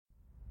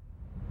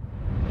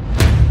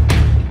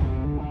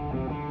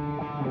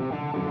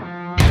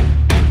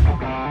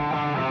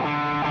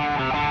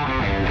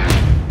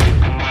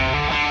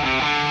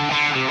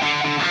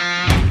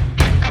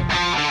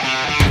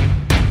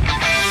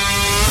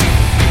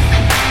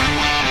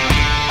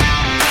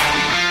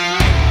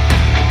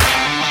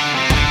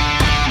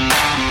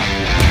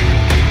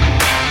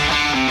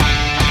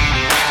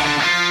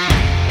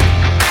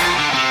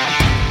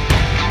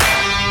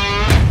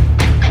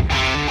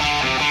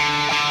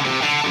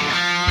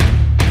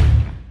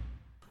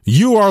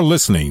You are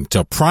listening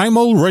to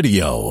Primal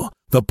Radio,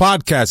 the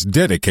podcast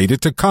dedicated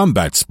to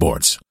combat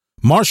sports,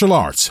 martial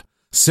arts,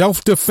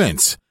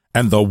 self-defense,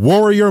 and the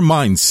warrior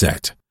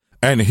mindset.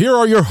 And here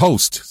are your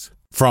hosts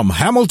from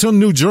Hamilton,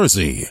 New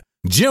Jersey,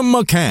 Jim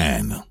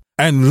McCann,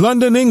 and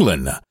London,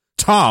 England,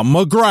 Tom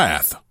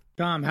McGrath.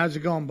 Tom, how's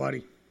it going,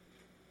 buddy?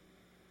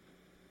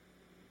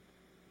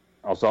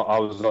 I was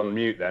on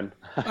mute then.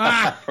 From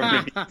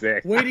the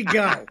music. Way to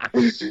go.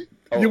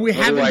 We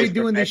haven't been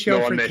doing this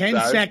show for 10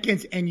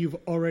 seconds, and you've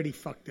already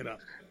fucked it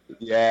up.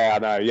 Yeah, I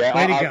know.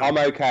 Yeah, I'm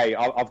okay.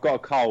 I've got a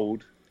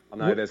cold. I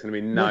know there's going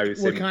to be no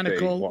sympathy. What kind of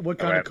cold? What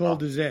kind of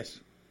cold is this?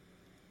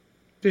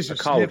 This is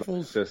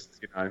sniffles.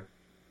 Just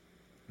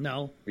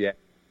No. Yeah,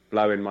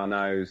 blowing my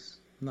nose.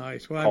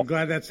 Nice. Well, I'm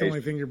glad that's the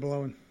only thing you're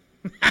blowing.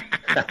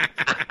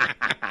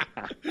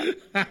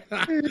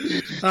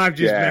 I'm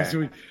just messing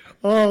with you.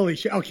 Holy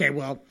shit. Okay,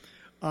 well.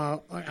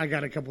 I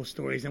got a couple of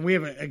stories, and we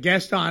have a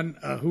guest on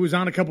who was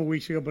on a couple of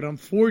weeks ago, but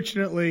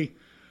unfortunately,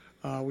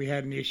 we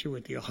had an issue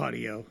with the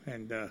audio,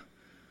 and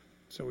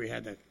so we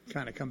had to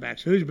kind of come back.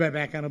 So who's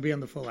back on? He'll be on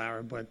the full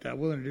hour, but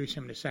we'll introduce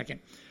him in a second.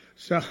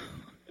 So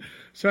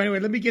anyway,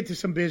 let me get to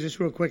some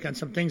business real quick on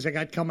some things I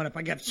got coming up.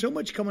 I got so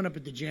much coming up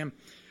at the gym,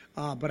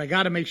 but I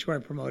got to make sure I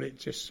promote it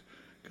just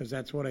because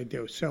that's what I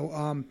do.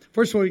 So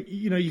first of all,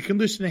 you can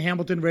listen to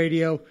Hamilton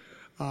Radio.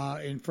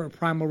 And for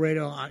Primal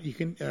Radio, you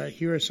can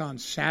hear us on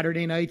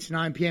Saturday nights,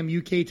 9 p.m.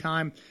 UK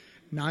time,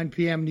 9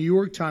 p.m. New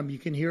York time. You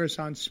can hear us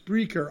on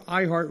Spreaker,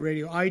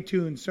 iHeartRadio,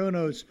 iTunes,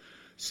 Sonos,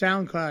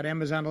 SoundCloud,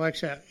 Amazon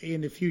Alexa.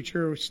 In the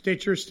future,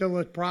 Stitcher still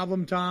a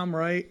problem, Tom,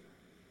 right?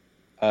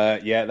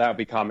 Yeah, that'll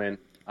be coming.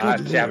 I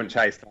actually haven't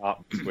chased it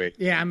up this week.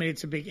 Yeah, I mean,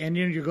 it's a big, and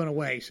you're going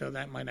away, so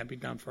that might not be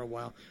done for a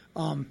while.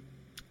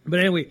 But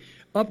anyway,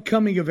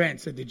 upcoming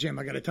events at the gym.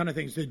 I got a ton of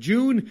things. The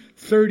June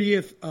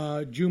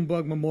 30th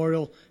Junebug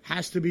Memorial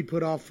has to be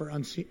put off for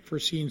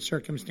unforeseen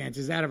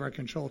circumstances, out of our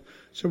control.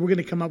 So we're going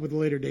to come up with a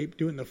later date,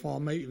 do it in the fall.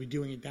 Maybe we're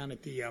doing it down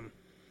at the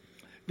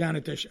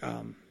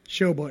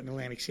Showboat in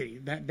Atlantic City.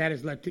 That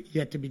is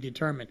yet to be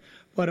determined.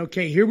 But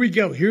okay, here we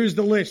go. Here's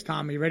the list,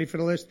 Tom. Are you ready for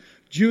the list?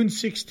 June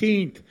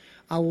 16th,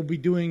 I will be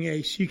doing a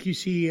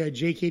CQC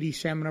JKD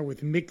seminar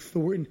with Mick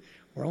Thornton.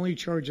 We're only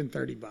charging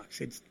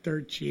 $30. It's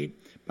dirt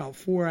cheap. About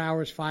 4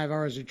 hours, 5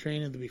 hours of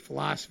training. There'll be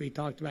philosophy.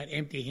 Talked about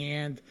empty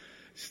hand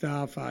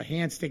stuff,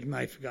 hand stick,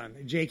 knife gun.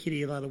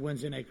 JKD, a lot of the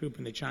Wednesday night group,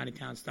 and the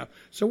Chinatown stuff.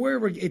 So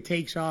wherever it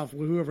takes off,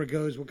 whoever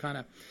goes,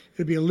 it'll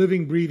be a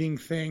living, breathing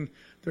thing.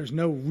 There's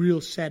no real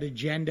set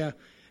agenda,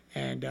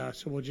 and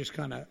so we'll just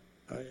kind of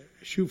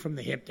shoot from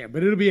the hip there.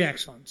 But it'll be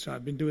excellent. So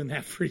I've been doing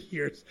that for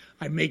years.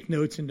 I make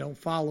notes and don't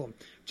follow them.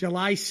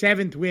 July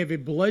 7th, we have a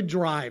blood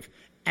drive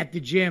at the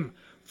gym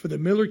for the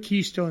Miller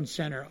Keystone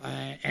Center,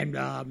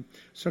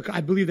 so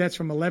I believe that's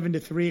from 11 to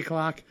 3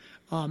 o'clock.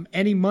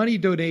 Any money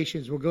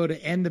donations will go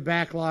to End the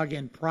Backlog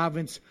and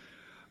Providence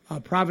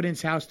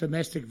House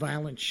Domestic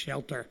Violence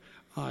Shelter.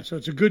 So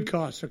it's a good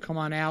cause. So come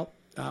on out,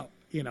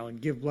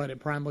 and give blood at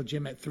Primal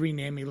Gym at 3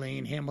 Nammy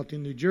Lane,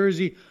 Hamilton, New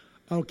Jersey.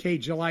 Okay,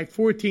 July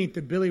 14th,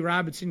 the Billy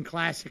Robinson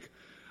Classic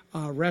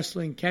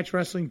catch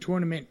wrestling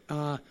tournament.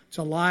 It's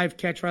a live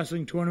catch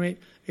wrestling tournament.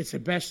 It's the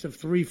best of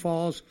 3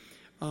 falls.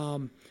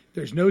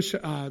 There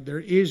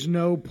is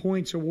no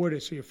points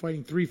awarded, so you're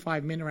fighting 3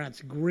 5-minute rounds.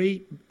 It's a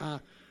great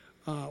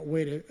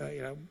way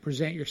to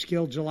present your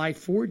skill. July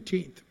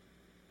 14th,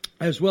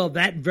 as well.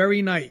 That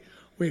very night,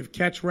 we have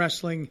catch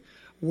wrestling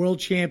world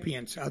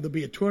champions. There'll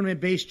be a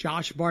tournament-based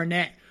Josh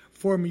Barnett,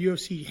 former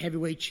UFC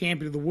heavyweight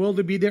champion of the world,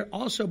 to be there.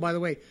 Also, by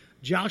the way,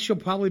 Josh will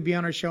probably be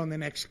on our show in the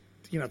next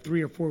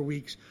 3 or 4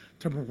 weeks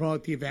to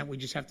promote the event. We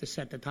just have to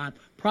set the time.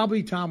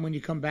 Probably, Tom, when you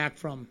come back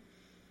from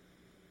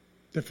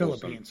the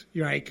Philippines,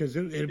 you're right, because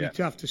it'll be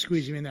tough to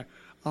squeeze him in there.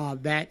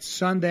 That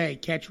Sunday,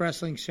 Catch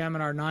Wrestling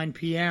Seminar, 9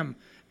 p.m.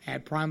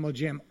 at Primal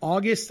Gym.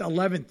 August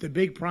 11th, the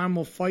big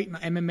Primal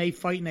MMA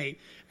Fight Night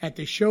at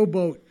the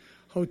Showboat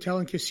Hotel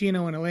and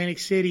Casino in Atlantic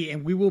City,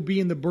 and we will be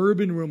in the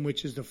Bourbon Room,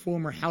 which is the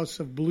former House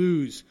of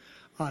Blues.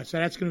 So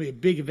that's going to be a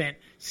big event.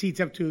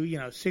 Seats up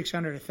to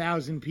 600,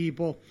 1,000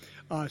 people.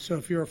 So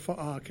if you're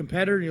a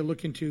competitor and you're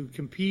looking to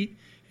compete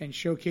and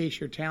showcase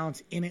your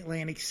talents in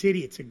Atlantic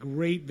City, it's a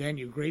great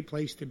venue, great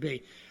place to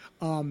be.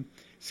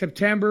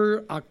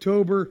 September,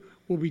 October,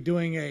 we'll be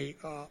doing a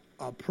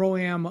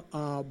Pro-Am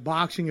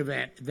boxing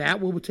event.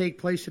 That will take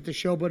place at the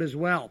Showboat as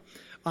well.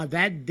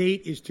 That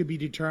date is to be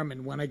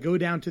determined. When I go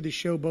down to the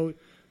Showboat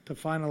to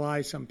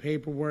finalize some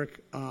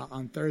paperwork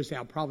on Thursday,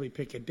 I'll probably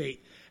pick a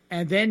date.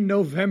 And then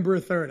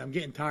November 3rd, I'm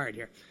getting tired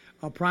here,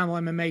 Primal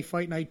MMA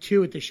Fight Night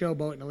 2 at the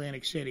Showboat in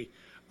Atlantic City.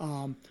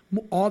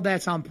 All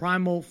that's on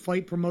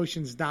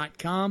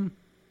primalfightpromotions.com.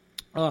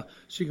 So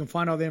you can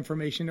find all the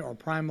information, or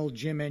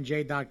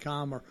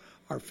primalgymnj.com, or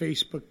our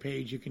Facebook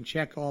page. You can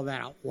check all that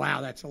out.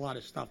 Wow, that's a lot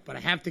of stuff. But I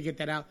have to get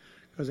that out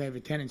because I have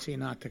a tendency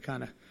not to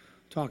kind of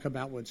talk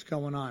about what's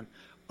going on.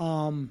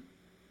 So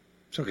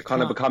you're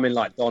kind of becoming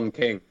like Don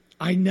King.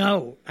 I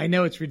know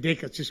it's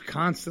ridiculous, just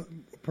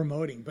constant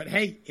promoting. But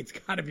hey, it's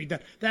got to be done.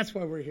 That's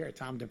why we're here,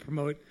 Tom, to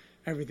promote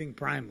everything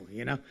primal,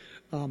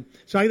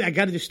 So I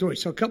got to the story.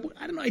 So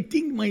I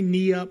dinged my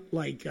knee up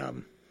like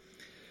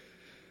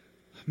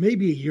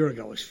maybe a year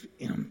ago. I was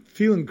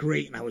feeling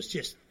great, and I was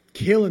just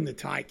killing the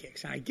Thai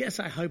kicks. And I guess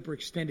I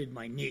hyperextended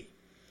my knee,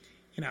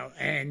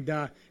 and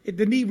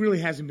the knee really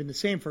hasn't been the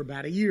same for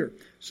about a year.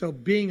 So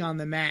being on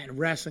the mat and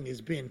wrestling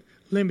has been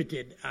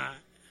limited. I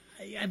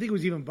think it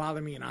was even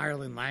bothering me in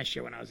Ireland last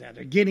year when I was out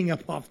there. Getting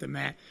up off the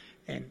mat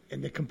and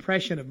the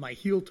compression of my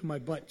heel to my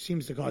butt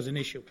seems to cause an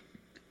issue.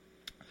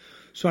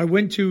 So I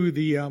went to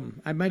the,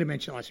 I might have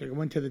mentioned last week, I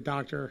went to the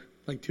doctor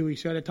like 2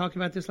 weeks ago. Did I talk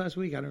about this last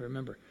week? I don't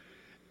remember.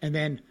 And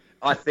then.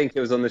 I think it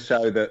was on the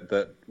show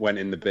that went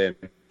in the bin.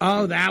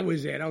 Oh, that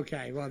was it.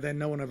 Okay. Well, then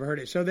no one ever heard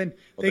it. So then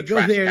they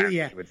go there.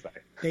 Yeah.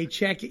 They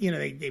check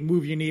it. They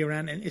move your knee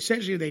around. And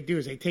essentially what they do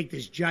is they take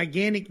this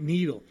gigantic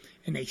needle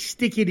and they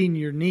stick it in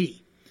your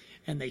knee.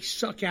 And they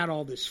suck out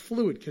all this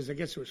fluid because I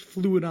guess there was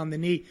fluid on the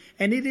knee.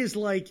 And it is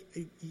like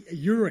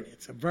urine.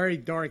 It's a very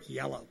dark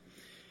yellow.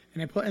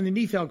 And the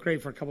knee felt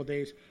great for a couple of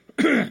days,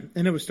 and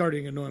it was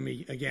starting to annoy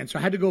me again. So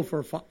I had to go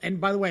for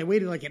and by the way, I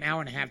waited like an hour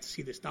and a half to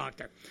see this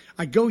doctor.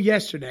 I go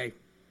yesterday,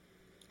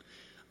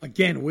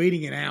 again,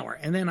 waiting an hour,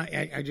 and then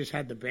I just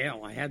had to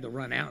bail. I had to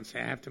run out and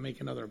say I have to make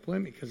another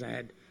appointment because I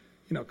had,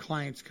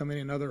 clients come in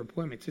and other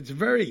appointments. It's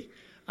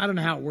I don't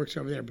know how it works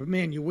over there, but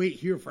man, you wait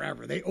here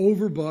forever. They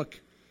overbook.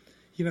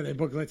 They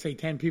book, let's say,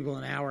 10 people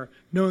an hour,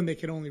 knowing they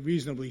can only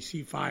reasonably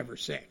see 5 or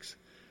 6,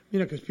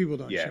 because people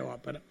don't show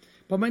up.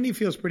 But my knee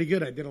feels pretty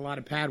good. I did a lot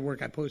of pad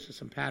work. I posted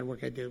some pad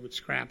work I did with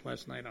Scrap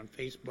last night on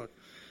Facebook.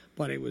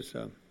 But it was,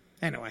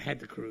 I know I had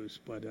the cruise,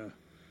 but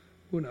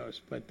who knows.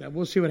 But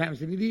we'll see what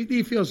happens. The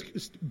knee feels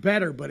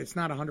better, but it's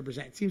not 100%.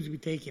 It seems to be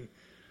taking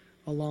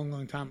a long,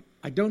 long time.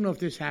 I don't know if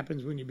this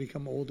happens when you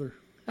become older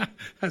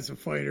as a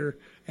fighter,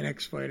 an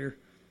ex-fighter.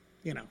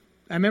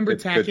 I remember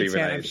Tackett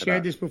said, I've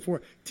shared this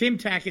before. Tim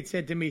Tackett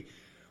said to me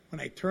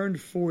when I turned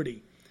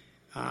 40,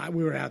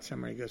 we were out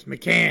somewhere. He goes,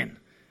 McCann,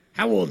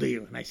 how old are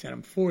you? And I said,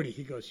 I'm 40.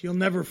 He goes, you'll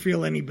never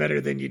feel any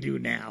better than you do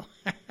now.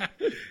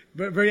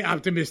 But very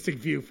optimistic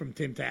view from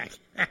Tim Tack.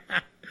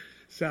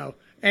 So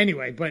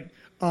anyway, but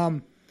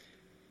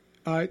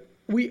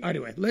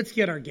anyway, let's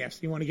get our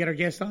guest. You want to get our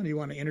guest on? Do you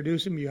want to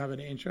introduce him? You have an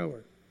intro?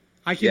 Or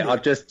I can. Yeah,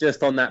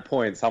 just on that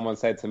point, someone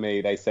said to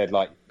me, they said,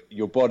 like,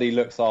 your body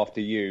looks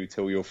after you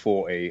till you're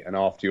 40, and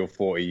after you're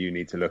 40, you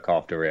need to look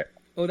after it.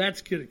 Oh,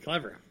 that's good,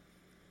 clever.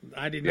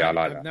 I did not.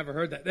 I've never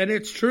heard that. And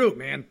it's true,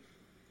 man.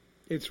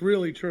 It's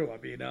really true. I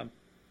mean,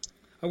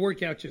 I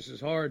work out just as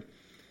hard,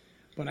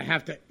 but I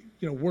have to,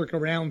 work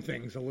around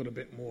things a little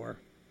bit more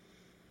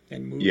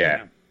and move.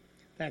 Yeah.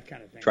 That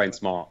kind of thing. Train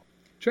smart.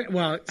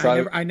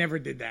 I never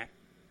did that.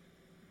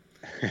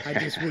 I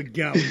just would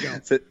go.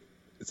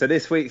 So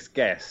this week's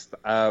guest,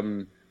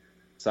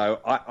 so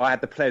I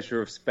had the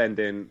pleasure of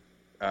spending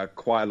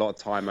quite a lot of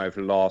time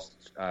over the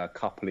last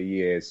couple of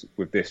years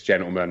with this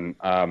gentleman,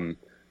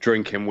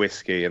 drinking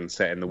whiskey and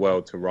setting the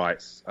world to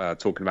rights,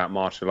 talking about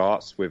martial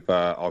arts with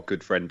our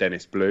good friend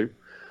Dennis Blue.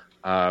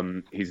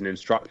 He's an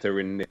instructor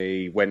in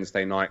the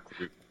Wednesday night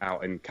group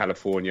out in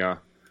California.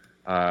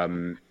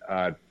 So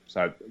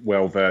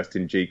well-versed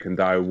in Jeet Kune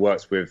Do,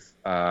 works with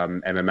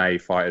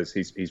MMA fighters.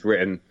 He's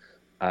written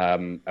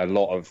a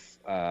lot of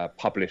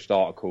published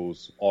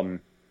articles on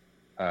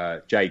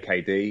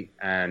JKD,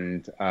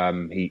 and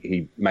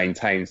he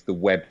maintains the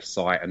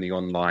website and the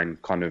online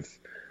kind of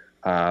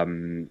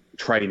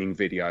training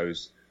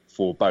videos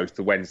for both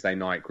the Wednesday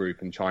night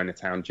group and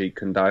Chinatown Jeet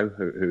Kune Do,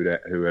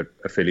 who are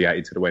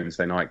affiliated to the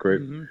Wednesday night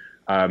group.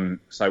 Mm-hmm.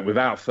 So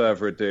without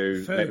further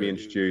ado, let me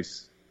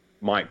introduce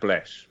Mike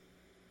Blesh.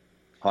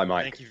 Hi,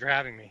 Mike. Thank you for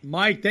having me.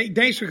 Mike,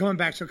 thanks for coming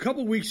back. So a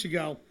couple of weeks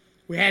ago,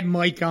 we had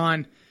Mike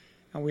on,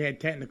 and we had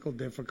technical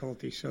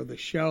difficulties, so the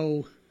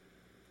show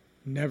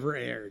never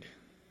aired.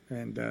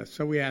 And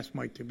so we asked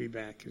Mike to be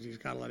back because he's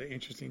got a lot of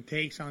interesting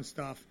takes on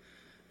stuff.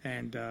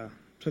 And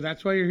so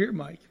that's why you're here,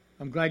 Mike.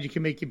 I'm glad you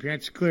can make your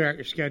appearance, clear out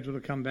your schedule to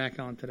come back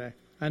on today.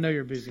 I know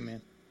you're a busy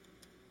man.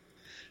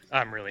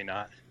 I'm really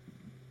not.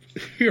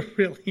 You're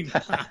really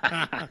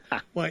not.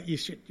 Well, you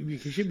should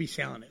be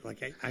selling it.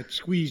 Like I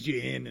squeezed you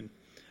in, and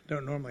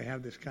don't normally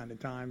have this kind of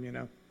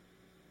time,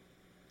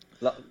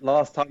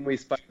 Last time we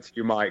spoke to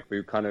you, Mike,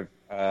 we kind of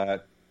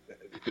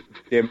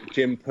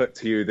Jim put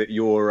to you that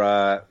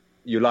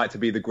you like to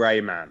be the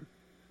grey man,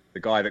 the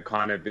guy that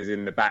kind of is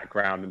in the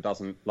background and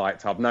doesn't like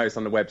to. I've noticed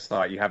on the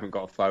website you haven't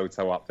got a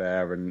photo up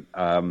there,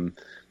 and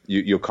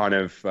you're kind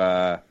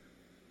of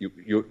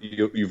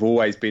you've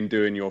always been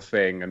doing your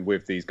thing and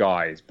with these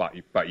guys, but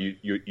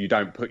you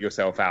don't put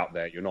yourself out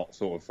there. You're not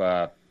sort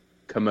of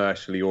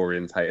commercially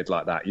orientated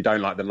like that. You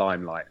don't like the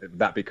limelight. Would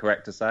that be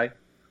correct to say?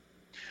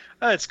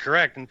 It's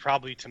correct, and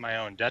probably to my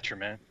own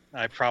detriment.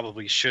 I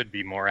probably should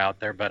be more out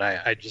there, but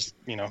I just,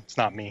 it's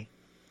not me.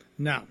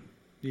 No,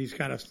 he's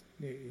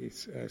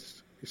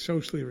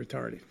socially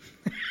retarded.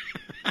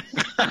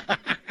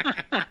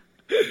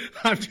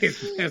 I'm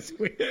just messing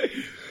with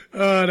you.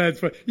 Oh, that's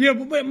funny. Yeah,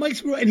 but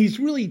Mike's and he's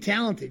really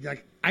talented.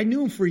 Like I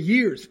knew him for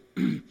years,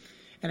 and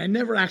I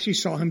never actually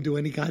saw him do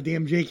any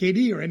goddamn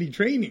JKD or any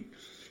training.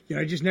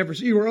 I just never.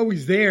 You were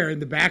always there in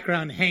the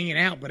background, hanging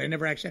out, but I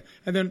never actually.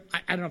 And then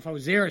I don't know if I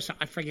was there or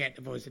I forget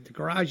if I was at the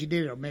garage you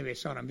did it, or maybe I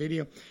saw it on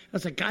video. I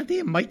was like, God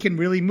damn, Mike can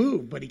really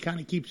move, but he kind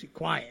of keeps it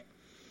quiet.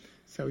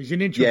 So he's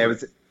an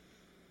introvert. Yeah,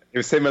 it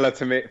was similar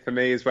for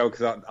me as well,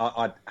 because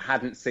I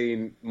hadn't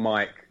seen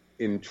Mike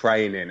in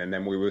training, and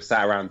then we were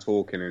sat around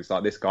talking, and it's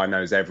like, this guy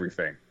knows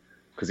everything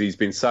because he's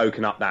been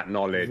soaking up that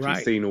knowledge. Right.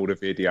 He's seen all the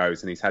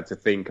videos, and he's had to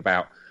think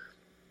about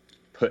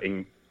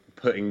putting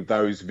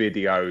those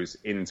videos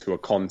into a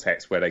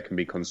context where they can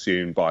be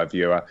consumed by a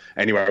viewer.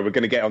 Anyway, we're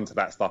going to get onto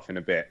that stuff in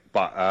a bit,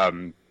 but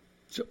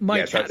so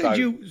Mike, how did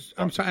you?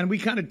 I'm sorry, and we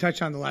kind of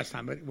touched on the last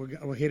time, but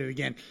we'll hit it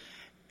again.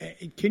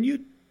 Can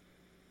you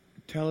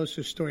tell us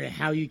the story of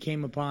how you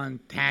came upon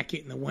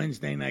Tackett and the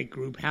Wednesday night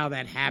group, how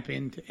that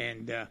happened,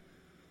 and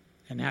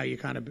how you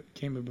kind of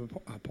became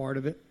a part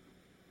of it?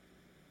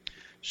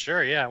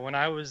 Sure, yeah. When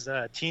I was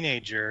a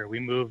teenager,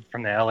 we moved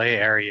from the LA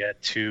area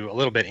to a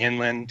little bit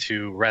inland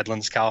to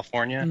Redlands,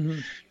 California. Mm-hmm.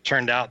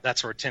 Turned out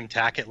that's where Tim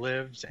Tackett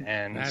lived,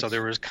 and so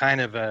there was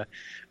kind of a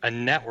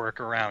network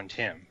around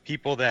him.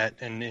 People that,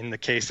 and in the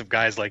case of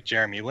guys like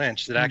Jeremy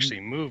Lynch, that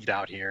actually moved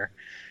out here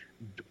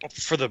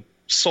for the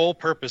sole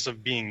purpose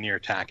of being near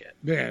Tackett.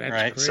 Yeah, that's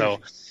right. crazy. So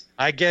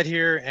I get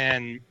here,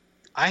 and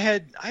I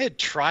had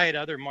tried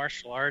other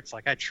martial arts.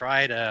 Like I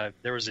tried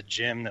there was a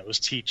gym that was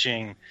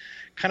teaching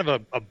kind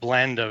of a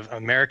blend of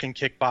American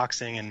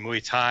kickboxing and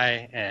Muay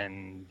Thai,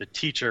 and the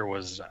teacher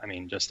was,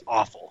 just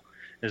awful.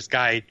 This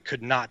guy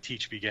could not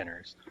teach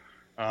beginners.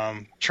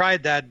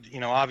 Tried that,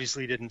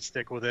 obviously didn't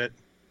stick with it.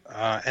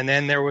 And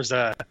then there was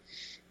a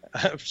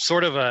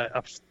sort of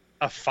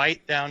a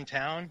fight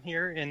downtown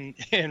here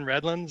in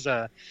Redlands,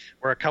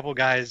 where a couple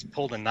guys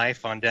pulled a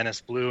knife on Dennis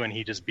Blue, and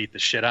he just beat the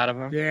shit out of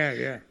him.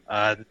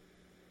 Yeah.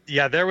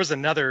 Yeah, there was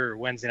another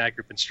Wednesday night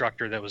group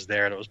instructor that was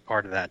there that was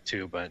part of that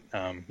too. But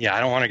I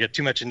don't want to get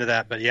too much into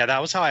that. But yeah, that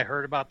was how I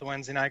heard about the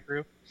Wednesday night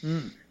group.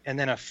 And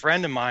then a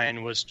friend of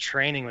mine was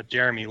training with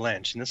Jeremy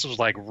Lynch, and this was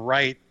like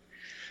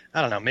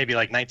maybe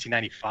like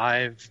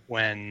 1995,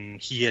 when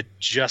he had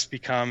just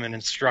become an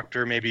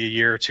instructor, maybe a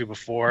year or two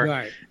before.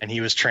 Right. And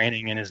he was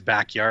training in his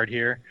backyard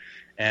here.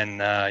 And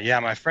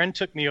my friend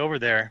took me over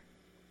there.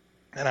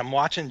 And I'm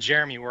watching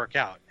Jeremy work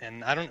out.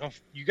 And I don't know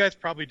if you guys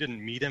probably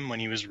didn't meet him when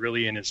he was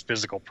really in his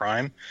physical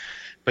prime,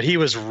 but he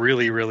was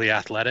really, really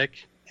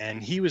athletic,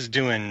 and he was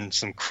doing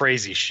some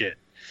crazy shit.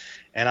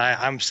 And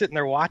I'm sitting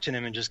there watching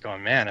him and just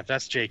going, man, if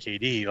that's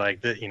JKD,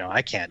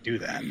 I can't do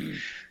that.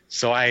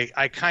 So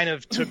I kind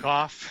of took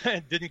off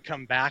and didn't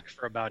come back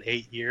for about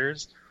 8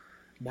 years.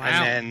 Wow.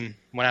 And then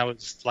when I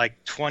was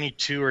like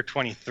 22 or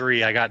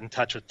 23, I got in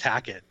touch with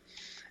Tackett.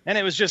 And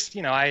it was just,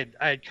 I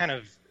had kind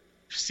of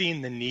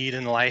seen the need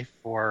in life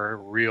for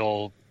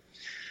real,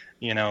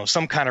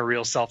 some kind of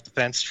real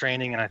self-defense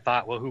training. And I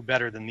thought, well, who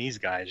better than these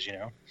guys,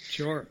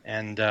 Sure.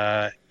 And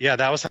that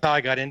was how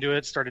I got into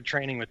it. Started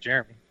training with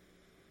Jeremy.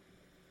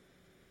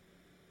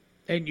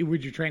 And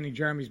would you train in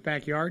Jeremy's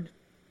backyard?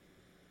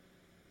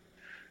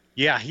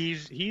 Yeah,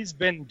 he's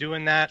been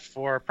doing that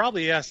for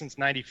probably since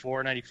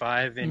 94,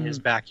 95 in his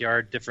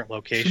backyard, different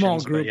locations.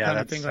 Small group but yeah, kind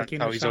of that's thing, like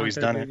how he's always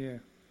done it. Yeah.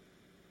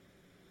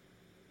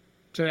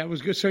 So that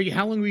was good. So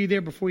how long were you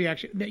there before you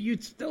actually?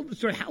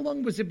 How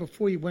long was it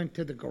before you went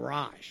to the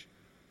garage?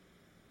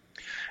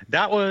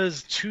 That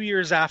was 2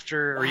 years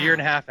after, or a year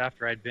and a half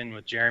after I'd been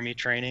with Jeremy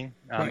training.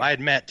 Right. I had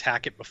met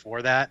Tackett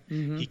before that.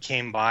 Mm-hmm. He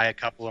came by a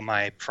couple of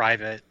my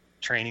private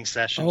training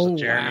sessions with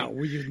Jeremy. Wow.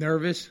 Were you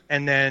nervous?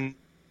 And then,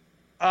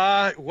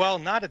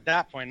 not at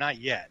that point, not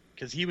yet,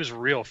 because he was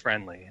real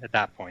friendly at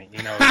that point.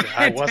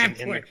 I wasn't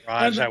in the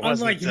garage. I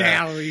wasn't. Unlike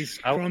now, he's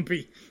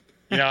grumpy.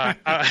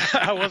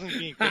 I wasn't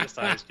being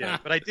criticized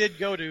yet, but I did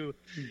go to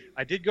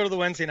the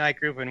Wednesday night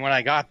group, and when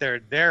I got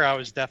there I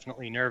was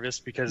definitely nervous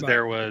because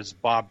there was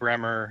Bob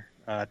Bremer,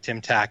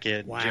 Tim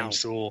Tackett, wow. Jim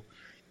Sewell,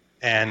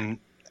 and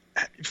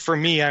for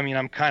me,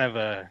 I'm kind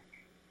of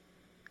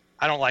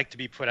I don't like to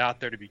be put out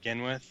there to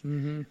begin with,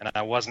 and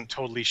I wasn't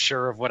totally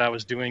sure of what I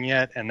was doing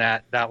yet, and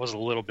that was a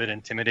little bit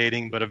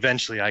intimidating, but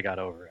eventually I got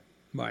over it.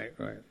 Right.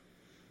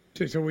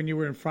 So when you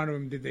were in front of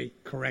them, did they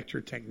correct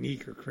your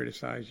technique or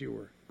criticize you,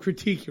 or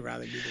critique you,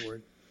 rather, be the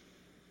word?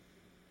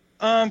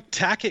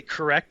 Tackett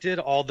corrected,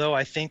 although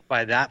I think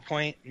by that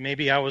point,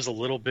 maybe I was a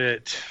little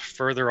bit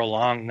further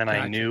along than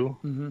I knew.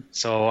 Mm-hmm.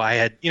 So I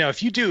had,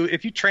 if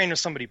you train with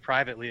somebody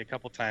privately a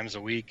couple times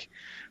a week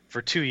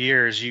for 2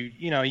 years, you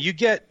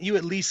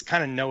at least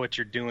kind of know what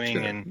you're doing.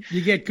 Sure. And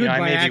you get good by I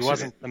maybe accident.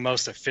 Wasn't the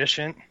most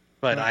efficient,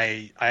 but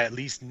right. I at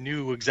least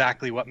knew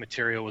exactly what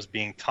material was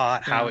being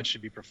taught, how it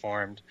should be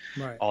performed,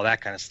 right. all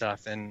that kind of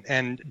stuff.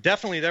 And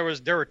definitely there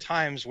were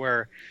times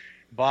where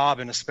Bob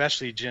and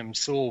especially Jim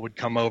Sewell would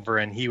come over,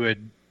 and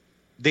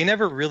they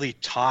never really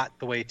taught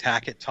the way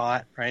Tackett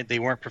taught, right? They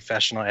weren't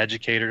professional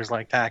educators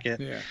like Tackett.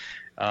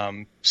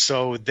 Yeah.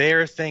 So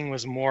their thing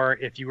was more,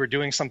 if you were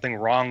doing something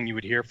wrong, you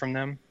would hear from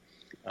them.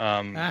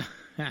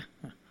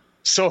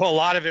 So a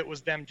lot of it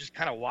was them just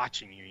kind of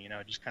watching you,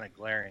 just kind of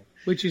glaring.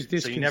 Which is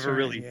disconcerting. So you never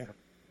really. Yeah.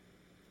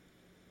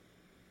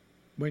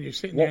 When you're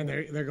sitting there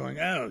and they're going,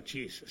 oh,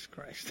 Jesus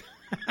Christ.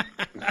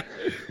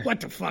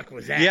 What the fuck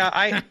was that?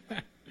 Yeah,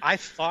 I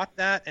thought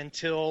that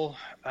until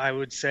I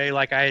would say,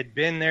 like, I had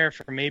been there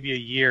for maybe a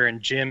year,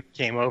 and Jim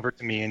came over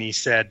to me and he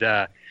said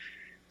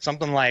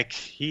something like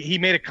he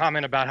made a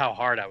comment about how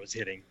hard I was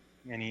hitting.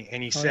 And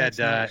he said,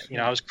 nice.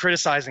 I was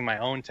criticizing my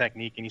own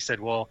technique, and he said,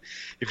 well,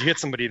 if you hit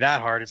somebody that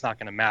hard, it's not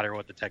going to matter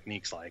what the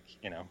technique's like,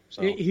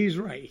 So He's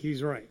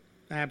right.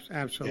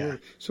 Absolutely. Yeah.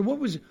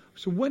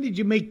 So when did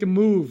you make the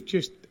move?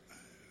 Just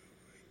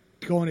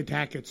go and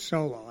attack it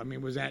solo. I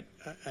mean, was that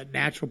a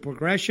natural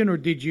progression, or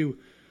did you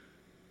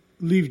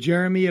leave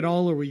Jeremy at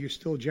all, or were you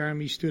still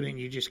Jeremy's student?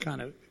 You just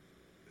kind of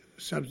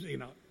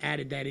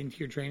added that into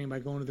your training by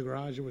going to the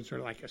garage, or was there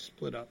like a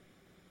split up?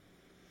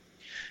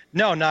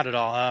 No, not at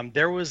all.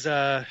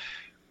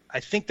 I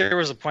think there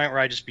was a point where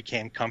I just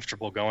became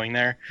comfortable going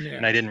there,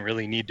 and I didn't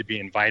really need to be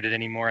invited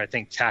anymore. I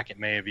think Tackett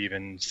may have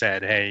even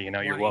said, "Hey,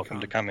 you're welcome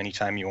to come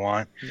anytime you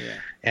want." Yeah.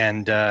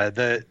 And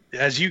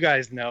as you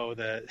guys know,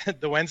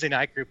 the Wednesday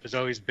night group has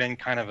always been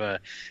kind of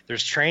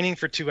there's training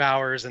for 2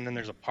 hours, and then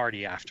there's a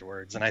party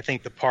afterwards. And I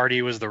think the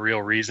party was the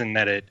real reason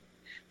that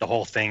the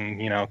whole thing,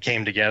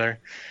 came together.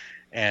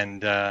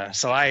 And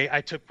so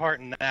I took part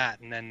in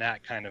that, and then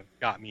that kind of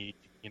got me,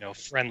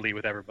 friendly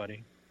with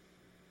everybody.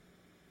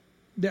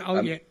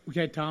 Yeah.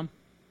 Okay, Tom.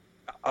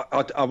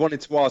 I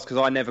wanted to ask, because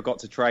I never got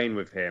to train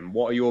with him,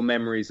 what are your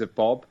memories of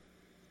Bob?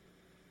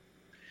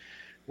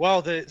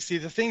 Well, the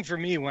thing for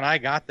me when I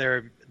got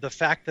there, the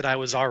fact that I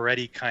was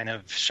already kind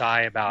of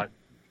shy about,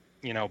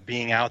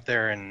 being out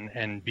there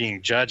and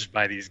being judged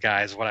by these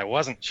guys, what I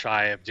wasn't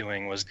shy of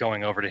doing was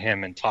going over to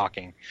him and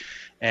talking.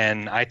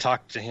 And I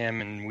talked to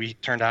him, and we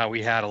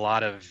had a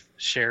lot of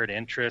shared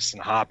interests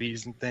and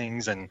hobbies and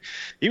things, and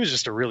he was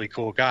just a really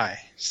cool guy.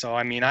 So,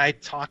 I mean, I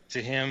talked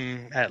to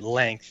him at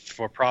length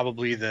for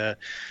probably the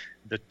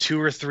 2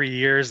 or 3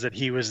 years that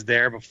he was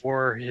there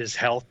before his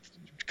health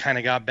kind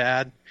of got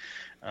bad.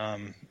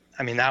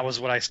 I mean, that was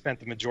what I spent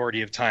the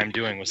majority of time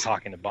doing, was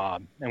talking to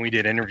Bob, and we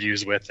did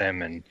interviews with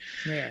him. And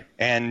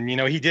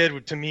he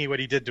did to me what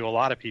he did to a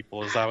lot of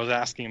people is I was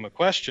asking him a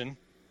question,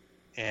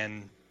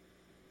 and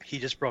he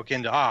just broke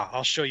into,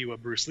 I'll show you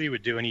what Bruce Lee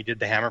would do. And he did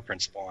the hammer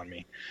principle on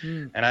me.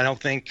 And I don't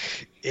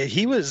think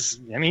he's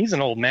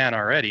an old man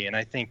already. And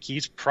I think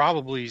he's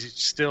probably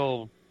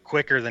still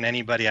quicker than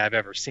anybody I've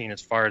ever seen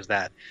as far as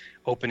that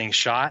opening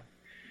shot.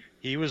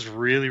 He was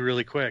really,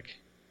 really quick.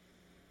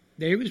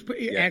 He was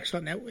pretty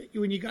excellent. Now,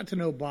 when you got to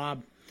know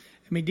Bob,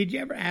 I mean, did you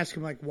ever ask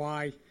him, like,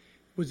 why?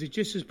 Was it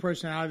just his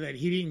personality that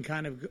he didn't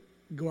kind of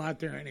go out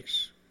there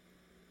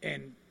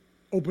and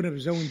open up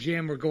his own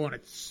gym or go on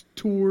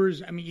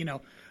tours? I mean,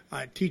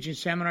 teaching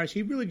seminars.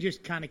 He really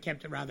just kind of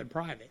kept it rather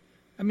private.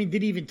 I mean,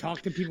 did he even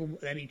talk to people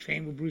that he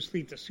trained with Bruce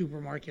Lee at the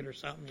supermarket or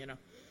something,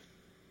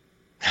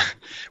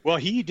 Well,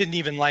 he didn't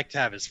even like to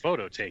have his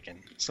photo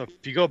taken. So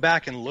if you go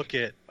back and look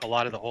at a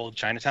lot of the old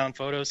Chinatown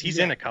photos, he's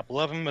in a couple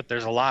of them, but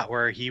there's a lot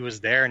where he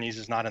was there and he's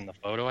just not in the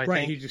photo, I think.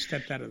 Right, he just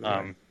stepped out of the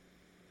way.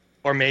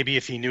 Or maybe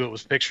if he knew it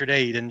was picture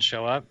day, he didn't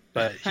show up.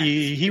 But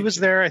he was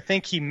there. I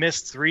think he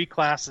missed 3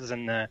 classes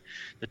in the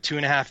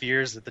 2.5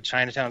 years that the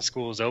Chinatown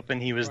school was open.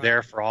 He was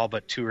there for all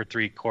but 2 or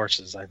 3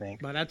 courses, I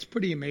think. But that's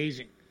pretty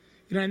amazing.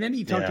 And then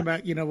he talked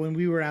about, when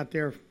we were out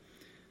there,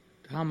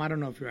 Tom, I don't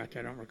know if you were out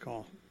there, I don't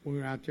recall. We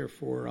were out there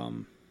for,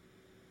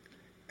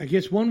 I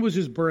guess one was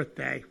his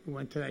birthday. We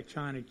went to that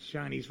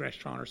Chinese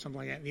restaurant or something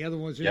like that. And the other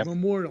one was his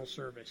memorial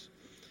service.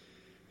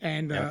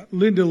 And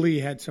Linda Lee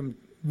had some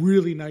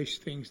really nice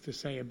things to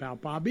say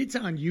about Bob. It's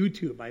on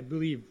YouTube, I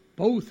believe,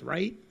 both,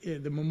 right?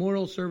 The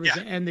memorial service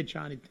and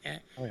the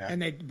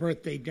and that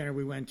birthday dinner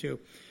we went to.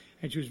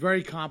 And she was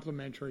very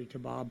complimentary to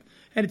Bob.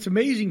 And it's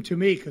amazing to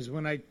me because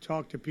when I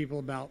talk to people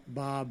about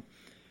Bob,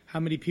 how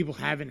many people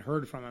haven't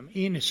heard from him.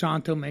 Ian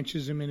Santo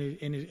mentions him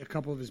in a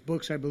couple of his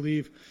books, I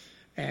believe.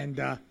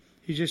 And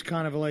he's just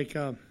kind of like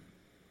a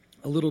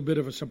little bit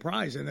of a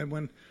surprise. And then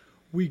when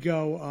we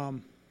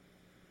go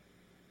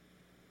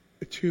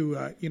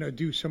to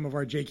do some of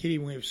our JKD,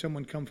 when we have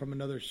someone come from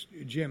another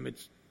gym,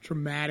 it's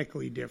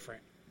dramatically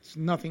different. It's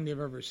nothing they've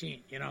ever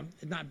seen.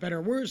 It's not better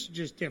or worse,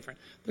 just different.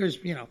 There's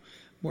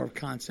more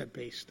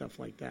concept-based stuff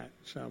like that.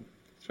 So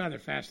it's rather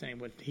fascinating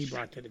what he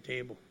brought to the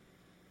table.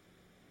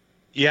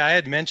 Yeah, I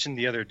had mentioned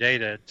the other day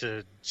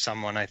to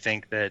someone, I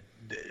think, that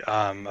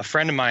a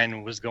friend of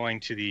mine was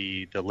going to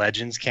the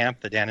Legends camp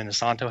that Dan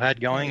Inosanto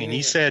had going, and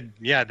he said,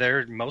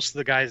 most of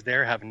the guys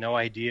there have no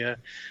idea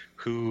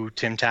who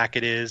Tim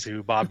Tackett is,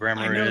 who Bob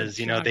Bremer is.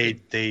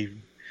 They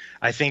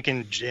I think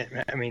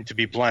to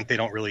be blunt, they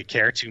don't really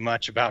care too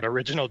much about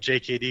original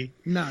JKD.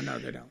 No,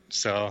 they don't.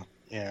 So,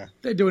 yeah.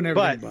 They're doing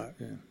everything but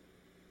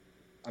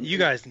you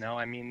guys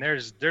know,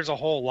 there's a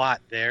whole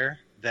lot there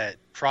that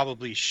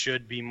probably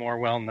should be more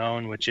well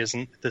known, which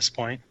isn't at this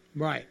point.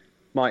 Right.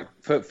 Mike,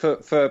 for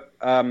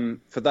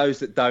those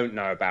that don't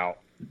know about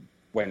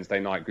Wednesday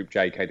Night Group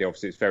JKD,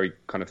 obviously it's very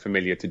kind of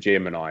familiar to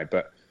Jim and I,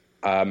 but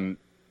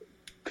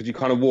could you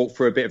kind of walk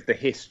through a bit of the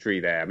history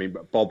there? I mean,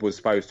 Bob was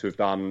supposed to have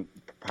done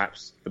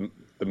perhaps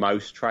the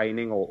most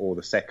training or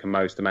the second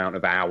most amount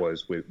of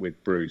hours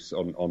with Bruce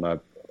on a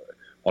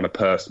on a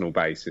personal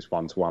basis,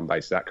 one-to-one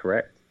basis. Is that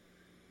correct?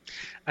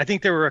 I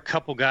think there were a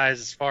couple guys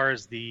as far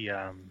as the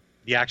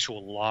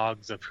actual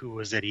logs of who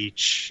was at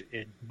each,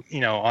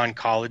 on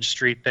College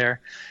Street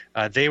there.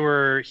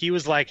 He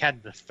was like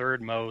had the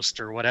third most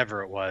or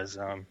whatever it was.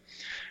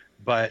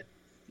 But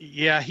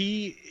yeah,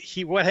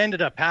 what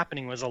ended up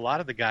happening was a lot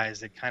of the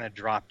guys that kind of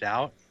dropped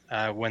out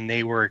when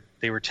they were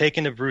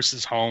taken to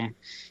Bruce's home.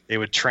 They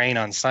would train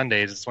on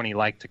Sundays. It's when he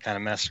liked to kind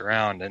of mess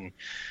around. And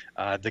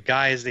the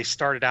guys, they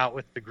started out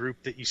with the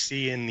group that you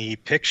see in the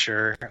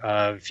picture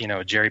of,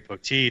 Jerry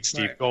Poteet,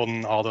 Steve Right.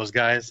 Golden, all those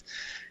guys.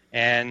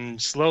 And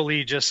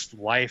slowly just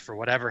life or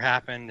whatever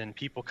happened and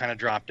people kind of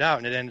dropped out,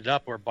 and it ended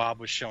up where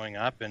Bob was showing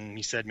up, and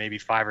he said maybe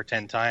 5 or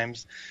 10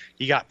 times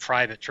he got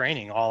private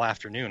training all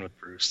afternoon with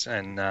Bruce.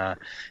 And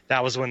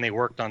that was when they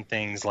worked on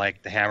things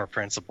like the hammer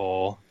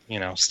principle,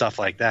 stuff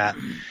like that.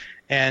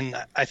 And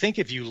I think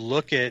if you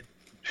look at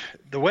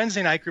the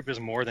Wednesday night group is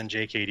more than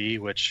JKD,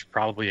 which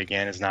probably,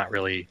 again, is not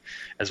really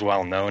as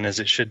well known as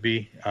it should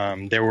be.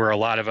 There were a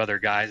lot of other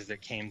guys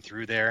that came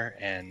through there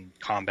and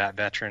combat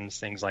veterans,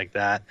 things like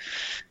that,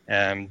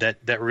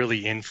 that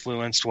really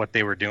influenced what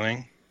they were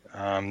doing.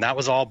 That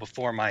was all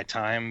before my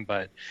time,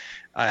 but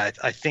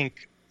I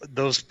think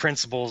those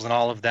principles and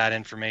all of that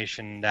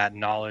information, that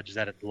knowledge,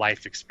 that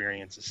life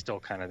experience is still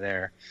kind of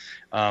there.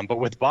 But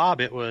with Bob,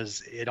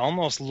 it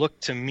almost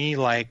looked to me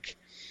like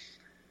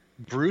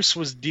Bruce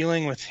was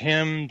dealing with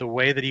him the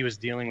way that he was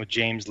dealing with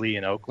James Lee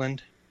in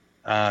Oakland.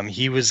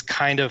 He was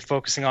kind of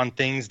focusing on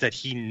things that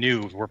he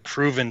knew were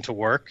proven to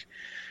work.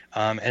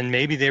 And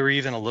maybe they were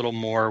even a little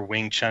more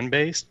Wing Chun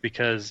based,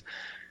 because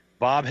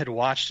Bob had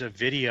watched a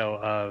video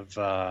of,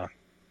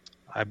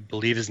 I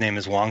believe his name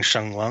is Wang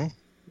Sheng Lung.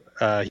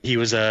 He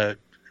was kind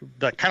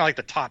of like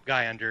the top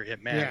guy under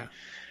Ip Man. Yeah.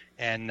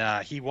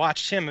 And he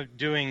watched him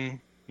doing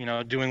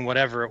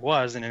whatever it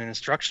was in an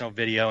instructional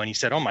video, and he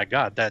said, "Oh my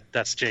God,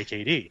 that's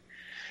JKD."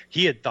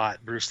 He had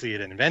thought Bruce Lee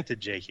had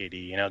invented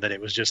JKD, that it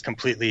was just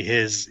completely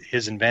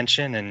his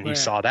invention, and he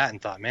saw that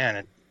and thought,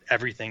 man,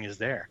 everything is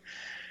there.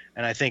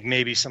 And I think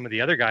maybe some of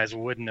the other guys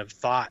wouldn't have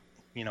thought,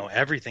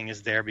 everything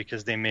is there,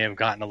 because they may have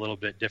gotten a little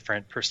bit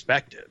different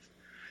perspective.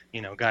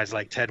 Guys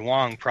like Ted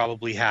Wong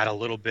probably had a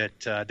little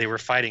bit, they were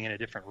fighting in a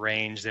different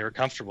range. They were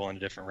comfortable in a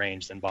different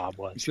range than Bob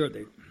was. Sure,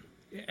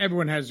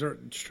 everyone has their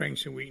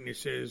strengths and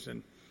weaknesses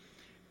and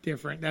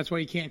different. That's why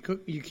you can't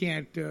cook. You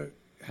can't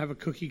have a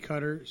cookie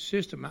cutter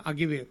system. I'll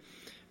give you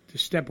to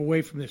step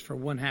away from this for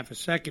 1/2 a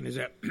second. Is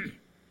that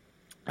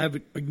I have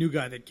a new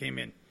guy that came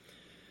in.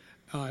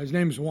 His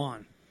name's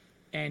Juan,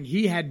 and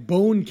he had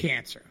bone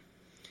cancer,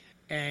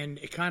 and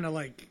it kind of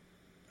like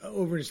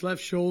over his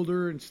left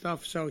shoulder and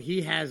stuff. So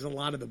he has a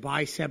lot of the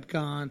bicep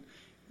gone.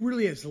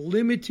 Really has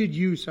limited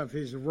use of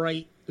his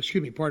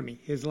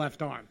his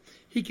left arm.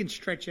 He can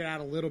stretch it out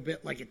a little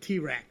bit like a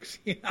T-Rex.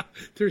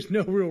 There's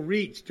no real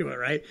reach to it,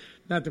 right?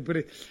 Not to put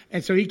it.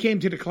 And so he came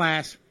to the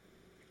class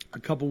a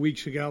couple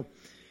weeks ago,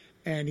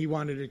 and he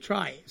wanted to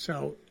try it.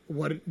 So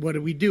what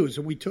did we do?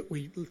 So we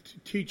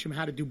teach him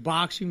how to do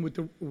boxing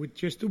with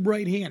just the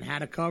right hand, how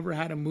to cover,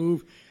 how to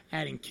move,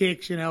 adding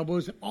kicks and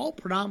elbows, all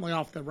predominantly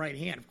off the right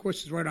hand. Of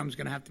course, his right arm is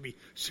going to have to be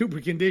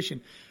super conditioned.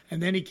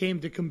 And then he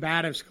came to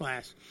combatives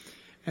class.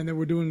 And then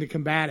we're doing the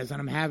combatives,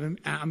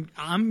 and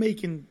I'm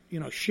making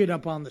shit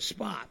up on the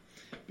spot,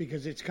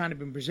 because it's kind of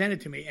been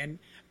presented to me, and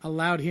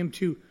allowed him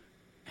to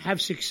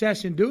have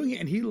success in doing it,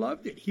 and he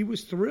loved it. He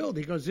was thrilled.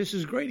 He goes, "This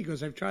is great." He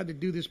goes, "I've tried to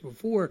do this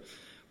before,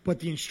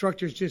 but the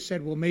instructors just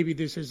said, well, maybe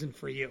this isn't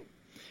for you."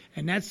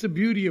 And that's the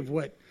beauty of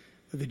what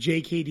the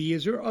JKD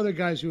is. There are other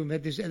guys who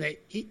invent this, and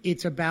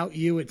it's about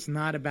you. It's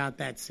not about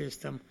that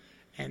system.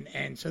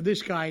 And so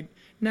this guy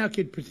now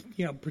could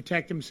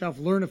protect himself,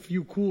 learn a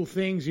few cool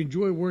things,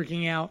 enjoy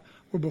working out,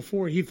 where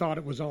before he thought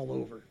it was all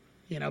over,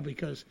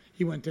 because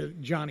he went to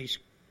Johnny's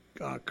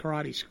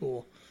karate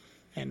school,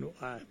 and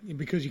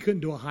because he couldn't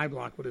do a high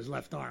block with his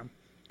left arm,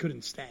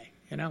 couldn't stay,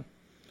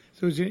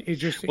 So it's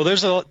just well,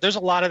 there's a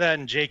lot of that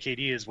in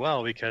JKD as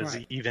well, because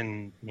Right.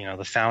 even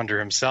the founder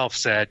himself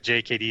said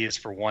JKD is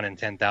for 1 in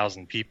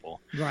 10,000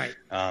 people. right.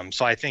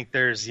 So I think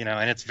there's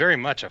and it's very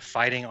much a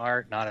fighting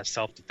art, not a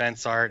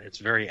self-defense art. It's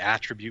very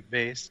attribute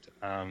based,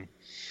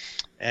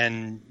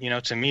 and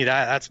to me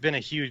that's been a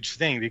huge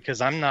thing, because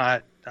I'm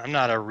not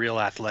a real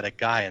athletic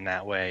guy in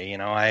that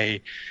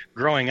way.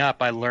 Growing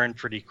up, I learned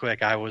pretty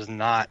quick. I was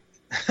not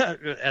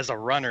as a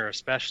runner,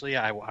 especially.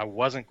 I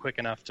wasn't quick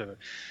enough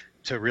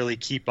to really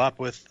keep up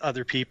with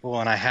other people,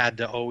 and I had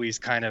to always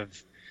kind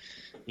of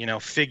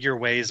figure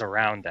ways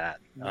around that,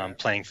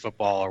 playing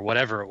football or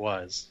whatever it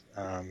was.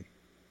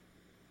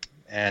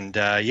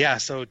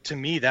 So to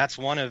me, that's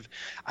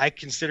I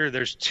consider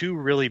there's 2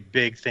 really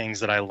big things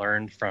that I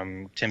learned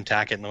from Tim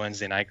Tackett and the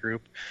Wednesday Night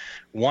Group.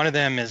 One of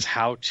them is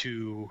how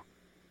to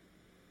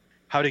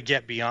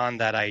get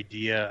beyond that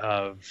idea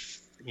of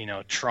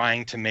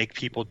trying to make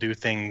people do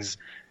things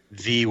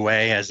the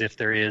way, as if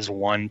there is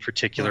one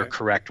particular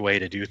correct way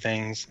to do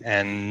things.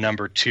 And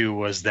number 2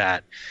 was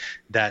that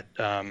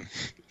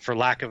for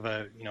lack of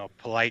a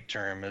polite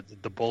term,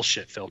 the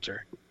bullshit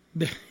filter.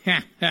 You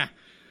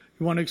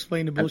want to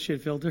explain the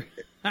bullshit filter?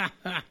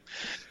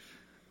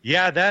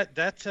 Yeah,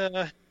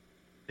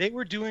 they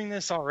were doing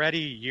this already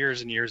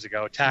years and years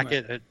ago.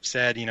 Tackett had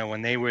said,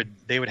 when they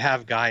would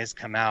have guys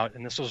come out,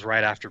 and this was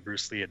right after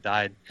Bruce Lee had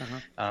died.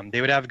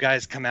 They would have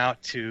guys come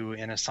out to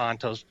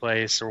Inosanto's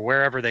place or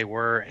wherever they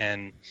were,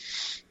 and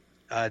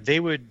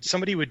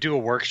somebody would do a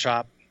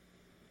workshop.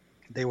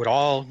 They would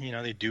all,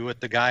 they do what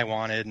the guy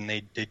wanted, and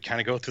they'd kind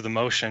of go through the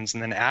motions,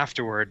 and then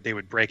afterward they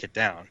would break it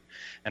down.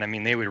 And I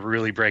mean, they would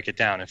really break it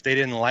down. If they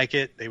didn't like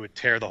it, they would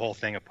tear the whole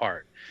thing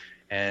apart.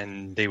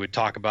 And they would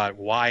talk about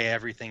why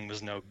everything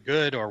was no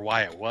good or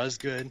why it was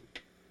good.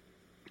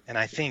 And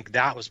I think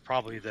that was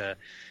probably the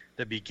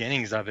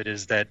beginnings of it,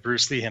 is that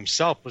Bruce Lee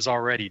himself was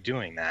already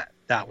doing that.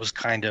 That was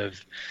kind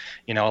of,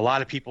 a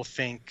lot of people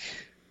think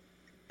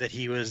that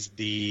he was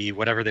the,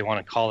 whatever they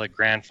want to call it,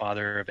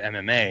 grandfather of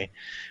MMA.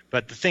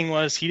 But the thing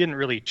was, he didn't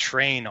really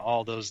train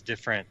all those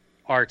different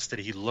arts that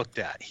he looked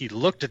at. He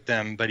looked at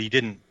them, but he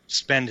didn't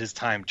spend his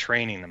time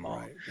training them all.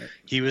 Right.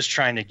 He was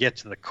trying to get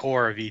to the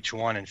core of each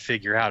one and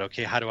figure out,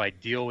 okay, how do I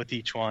deal with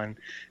each one?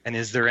 And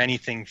is there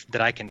anything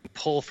that I can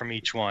pull from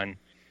each one?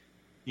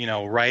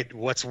 Right?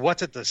 What's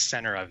at the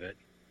center of it?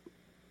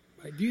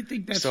 Do you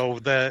think that's... Oh,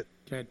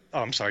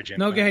 I'm sorry, Jim.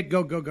 No, go ahead.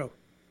 Go.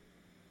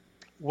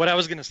 What I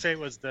was going to say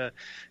was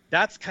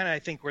that's kind of, I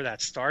think, where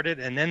that started.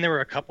 And then there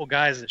were a couple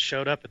guys that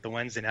showed up at the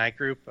Wednesday night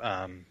group.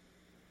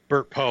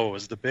 Bert Poe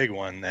was the big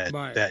one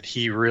that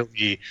he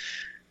really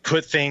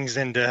put things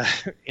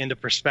into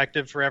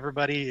perspective for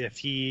everybody. If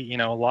he,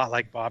 a lot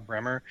like Bob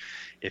Bremer,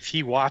 if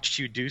he watched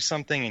you do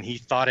something and he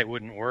thought it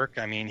wouldn't work,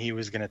 I mean, he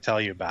was going to tell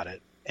you about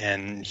it.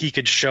 And he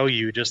could show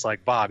you, just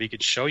like Bob, he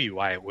could show you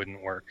why it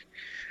wouldn't work.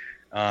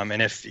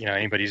 And if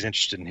anybody's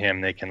interested in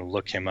him, they can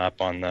look him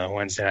up on the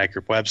Wednesday Night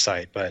Group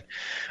website. But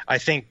I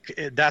think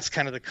that's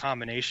kind of the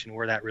combination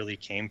where that really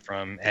came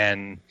from.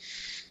 And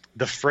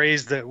the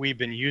phrase that we've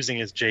been using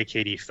is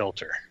JKD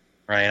filter,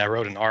 right? I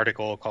wrote an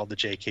article called the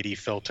JKD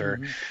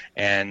filter,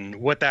 and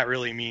what that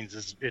really means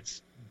is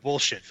it's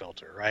bullshit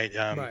filter, right?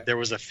 There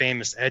was a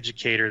famous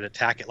educator that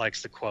Tackett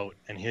likes to quote,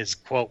 and his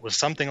quote was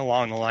something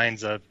along the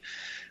lines of,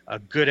 "A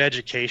good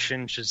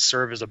education should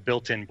serve as a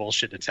built-in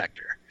bullshit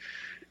detector."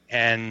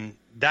 And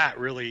that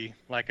really,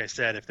 like I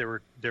said, if there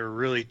were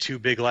really two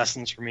big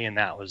lessons for me, and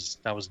that was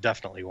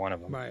definitely one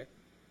of them. Right.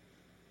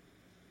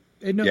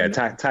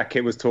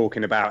 Tackett was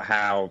talking about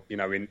how,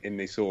 in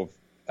the sort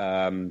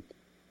of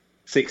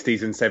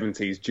 60s and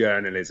 70s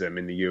journalism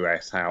in the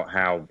US,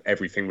 how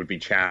everything would be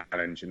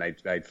challenged, and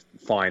they'd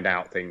find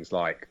out things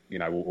like,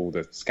 all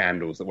the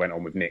scandals that went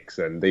on with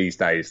Nixon. These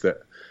days that,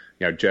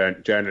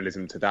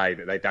 journalism today,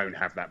 that they don't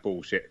have that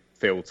bullshit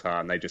filter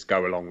and they just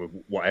go along with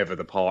whatever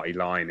the party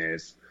line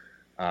is.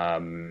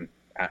 And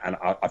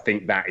I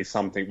think that is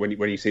something, when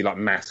you see like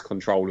mass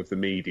control of the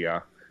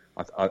media,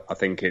 I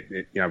think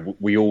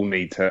we all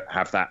need to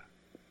have that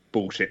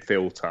bullshit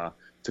filter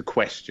to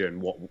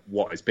question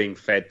what is being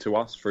fed to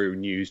us through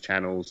news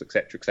channels,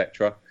 etc.,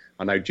 etc.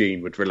 I know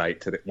Gene would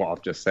relate to what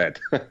I've just said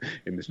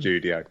in the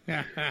studio.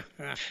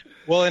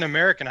 Well, in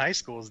American high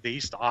schools, they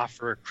used to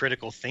offer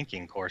critical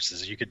thinking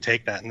courses. You could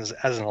take that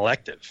as an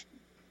elective.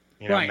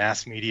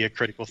 Mass media,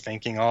 critical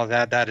thinking, all of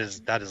that. That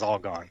is all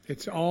gone.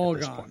 It's all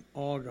gone.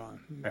 All gone.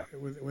 Yeah.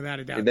 Without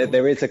a doubt.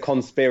 There is a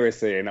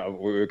conspiracy, and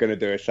we were going to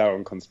do a show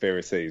on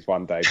conspiracies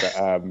one day,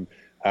 but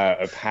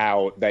of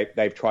how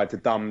they've tried to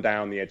dumb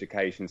down the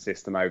education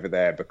system over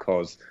there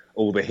because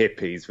all the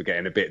hippies were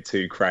getting a bit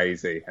too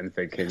crazy and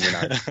thinking,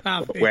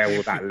 where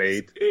will that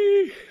lead?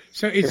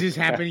 So is this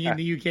happening in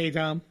the UK,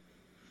 Tom?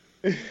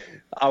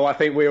 Oh, I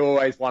think we're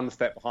always one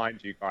step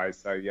behind you guys.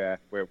 So yeah,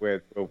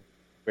 we're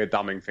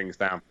dumbing things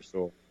down for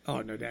sure.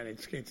 Oh no, Dad,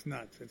 it's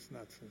nuts. It's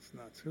nuts.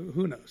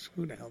 Who knows?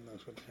 Who the hell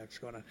knows what the heck's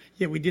going on?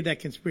 Yeah, we did that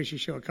conspiracy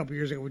show a couple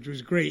years ago, which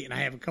was great, and I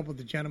have a couple of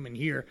the gentlemen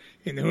here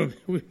in the room.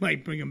 We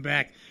might bring them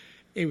back.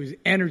 It was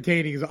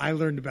entertaining. I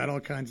learned about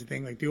all kinds of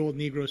things, like the old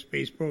Negro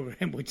space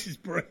program, which is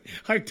brilliant.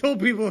 I told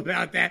people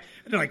about that,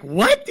 and they're like,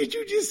 "What did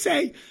you just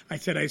say?" I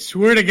said, "I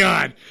swear to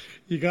God,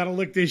 you got to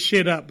look this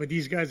shit up." But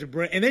these guys are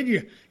brilliant. And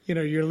then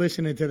you're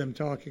listening to them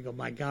talking. Oh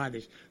my God,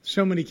 there's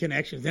so many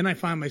connections. Then I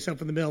find myself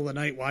in the middle of the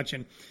night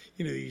watching,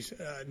 these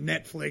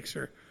Netflix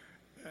or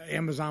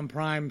Amazon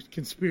Prime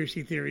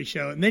conspiracy theory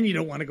show, and then you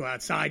don't want to go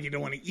outside. You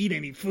don't want to eat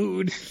any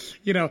food.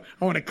 I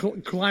want to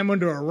climb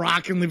under a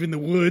rock and live in the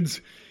woods.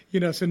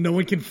 So no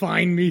one can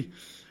find me.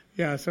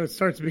 Yeah, so it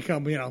starts to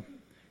become,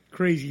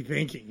 crazy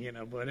thinking,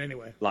 But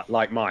anyway.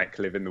 Like Mike,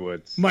 live in the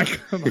woods.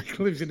 Mike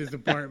lives in his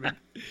apartment.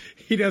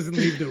 He doesn't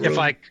leave the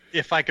room.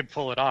 If I could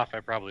pull it off, I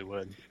probably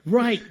would.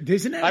 Right.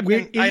 Isn't that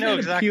weird? I know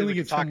exactly what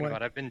you're talking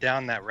about. I've been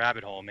down that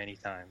rabbit hole many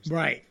times.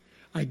 Right.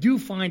 I do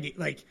find it,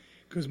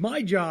 because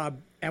my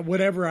job at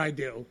whatever I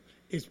do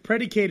is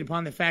predicated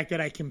upon the fact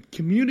that I can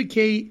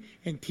communicate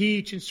and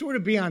teach and sort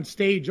of be on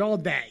stage all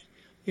day.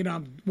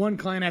 I'm one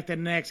client after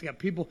the next. I got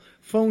people,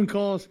 phone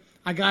calls.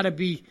 I got to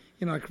be,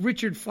 like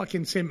Richard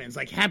fucking Simmons,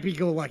 like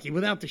happy-go-lucky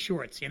without the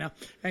shorts,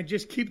 and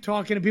just keep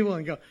talking to people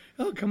and go,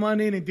 oh, come on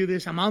in and do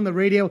this. I'm on the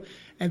radio.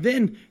 And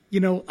then,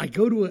 I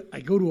go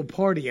to a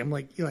party. I'm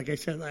like I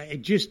said,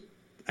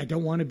 I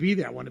don't want to be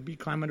there. I want to be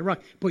climbing a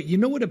rock. But you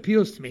know what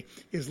appeals to me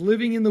is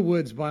living in the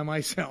woods by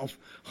myself,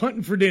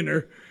 hunting for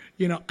dinner.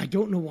 I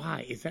don't know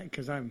why. Is that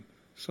because I'm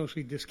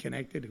socially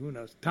disconnected? Who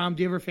knows? Tom,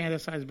 do you ever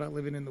fantasize about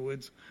living in the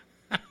woods?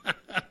 Would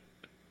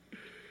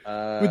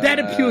that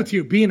appeal to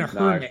you, being a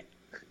hermit?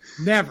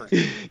 Never.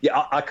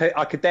 Yeah, I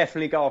could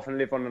definitely go off and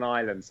live on an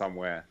island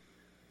somewhere.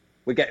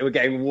 We're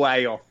getting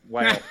way off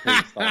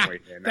piece, aren't we?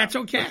 Here now? That's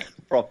okay.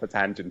 Proper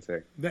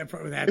tangenting. That's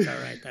all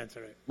right. That's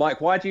all right.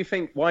 Mike, why do you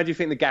think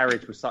the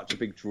garage was such a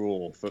big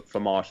draw for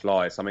martial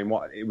arts? I mean,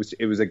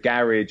 it was a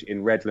garage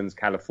in Redlands,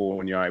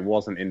 California. It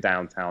wasn't in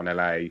downtown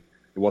LA.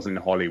 It wasn't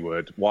in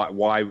Hollywood.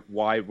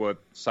 Why were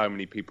so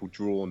many people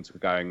drawn to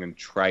going and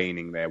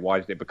training there? Why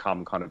did it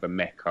become kind of a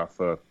mecca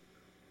for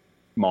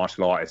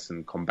martial artists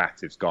and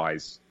combatives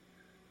guys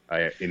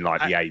in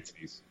like the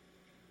 80s?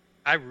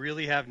 I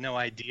really have no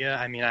idea.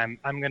 I mean,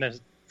 I'm going to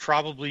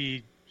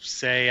probably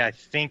say I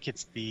think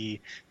it's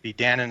the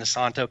Dan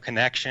Inosanto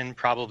connection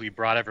probably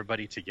brought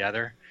everybody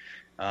together.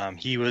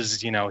 He was,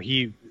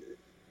 he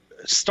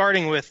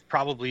starting with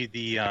probably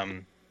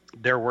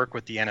their work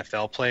with the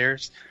NFL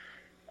players.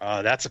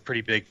 That's a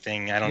pretty big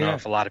thing. I don't know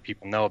if a lot of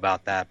people know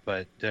about that,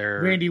 but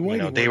Randy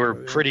Whiting, they were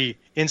pretty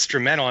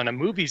instrumental in a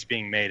movie's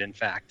being made. In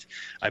fact,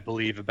 I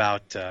believe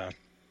about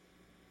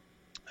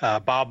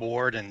Bob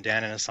Ward and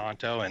Dan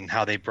Inosanto and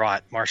how they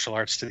brought martial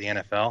arts to the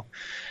NFL.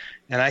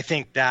 And I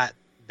think that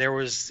there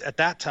was at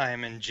that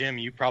time, and Jim,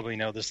 you probably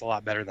know this a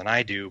lot better than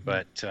I do,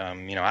 but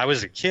I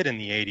was a kid in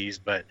the 80s,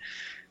 but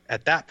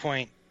at that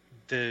point,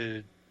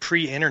 the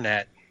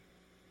pre-internet,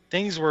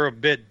 things were a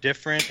bit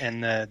different,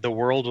 and the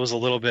world was a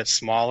little bit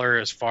smaller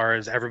as far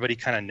as everybody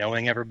kind of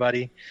knowing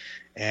everybody.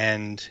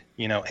 And,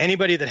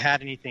 anybody that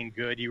had anything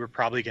good, you were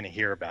probably going to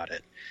hear about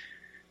it.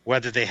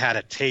 Whether they had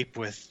a tape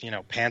with,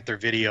 Panther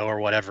Video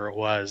or whatever it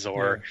was,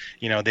 or,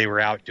 they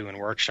were out doing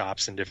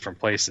workshops in different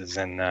places.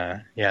 And,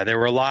 there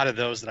were a lot of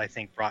those that I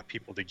think brought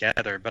people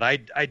together. But I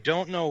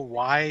don't know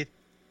why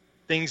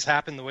things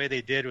happened the way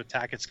they did with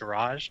Tackett's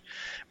Garage,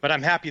 but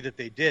I'm happy that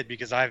they did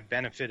because I've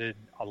benefited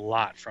a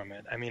lot from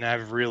it. I mean,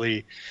 I've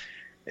really,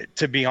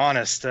 to be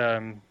honest,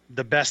 the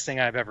best thing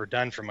I've ever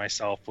done for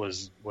myself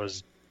was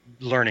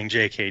learning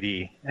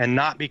JKD, and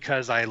not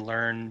because I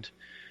learned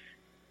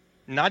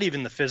not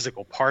even the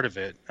physical part of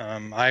it.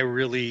 I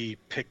really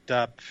picked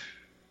up,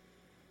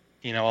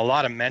 a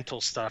lot of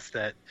mental stuff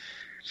that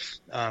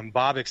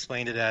Bob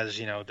explained it as,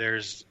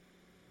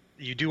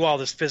 you do all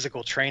this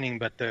physical training,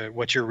 but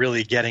what you're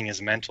really getting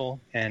is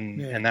mental.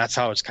 And that's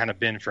how it's kind of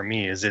been for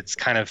me, is it's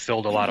kind of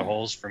filled a lot of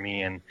holes for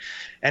me. And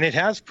it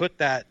has put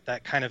that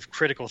kind of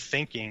critical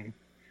thinking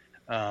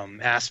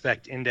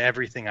aspect into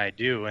everything I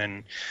do.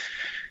 And,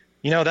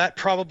 that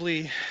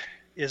probably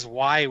is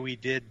why we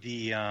did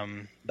the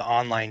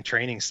online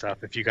training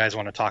stuff, if you guys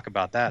want to talk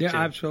about that. Yeah, too.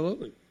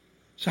 Absolutely.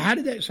 So how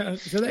did that, so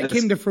that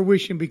came to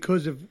fruition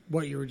because of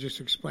what you were just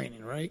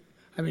explaining, right?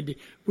 I mean,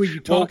 were you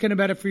talking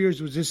about it for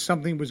years? Was this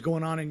something that was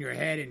going on in your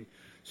head, and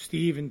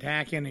Steve and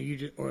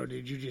Tacken, or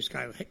did you just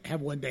kind of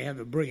have one day have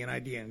a brilliant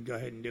idea and go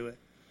ahead and do it?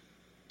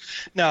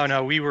 No,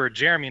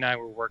 Jeremy and I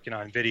were working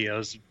on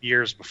videos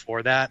years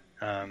before that.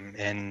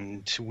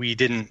 And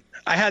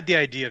I had the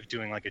idea of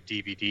doing like a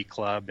DVD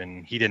club,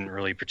 and he didn't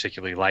really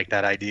particularly like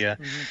that idea.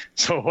 Mm-hmm.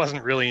 So it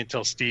wasn't really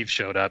until Steve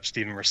showed up,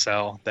 Steven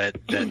Russell, that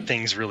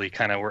things really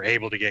kind of were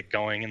able to get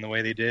going in the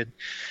way they did.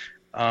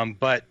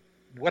 But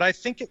what I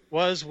think it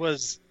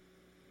was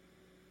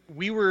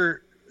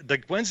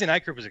the Wednesday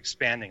Night Group was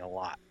expanding a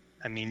lot.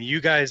 I mean,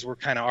 you guys were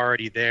kind of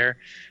already there,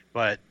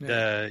 but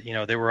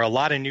there were a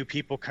lot of new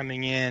people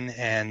coming in,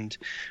 and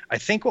I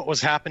think what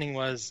was happening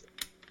was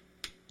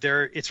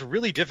it's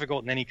really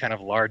difficult in any kind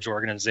of large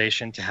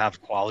organization to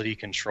have quality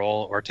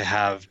control, or to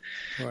have,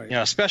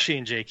 especially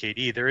in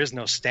JKD, there is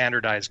no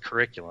standardized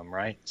curriculum,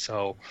 right?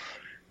 So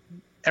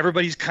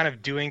everybody's kind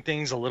of doing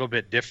things a little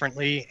bit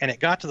differently. And it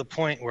got to the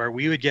point where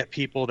we would get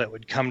people that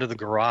would come to the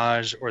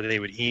garage, or they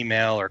would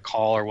email or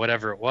call or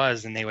whatever it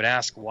was, and they would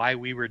ask why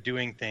we were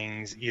doing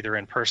things either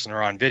in person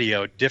or on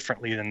video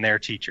differently than their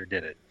teacher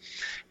did it.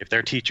 If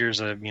their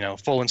teacher's a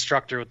full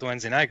instructor with the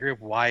Wednesday Night Group,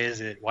 why does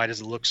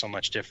it look so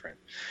much different?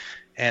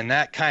 And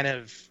that kind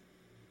of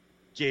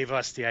gave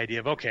us the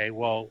idea of, okay,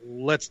 well,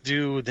 let's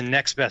do the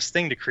next best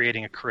thing to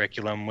creating a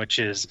curriculum, which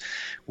is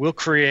we'll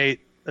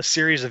create a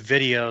series of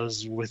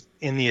videos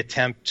in the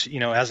attempt,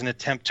 as an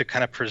attempt to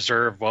kind of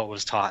preserve what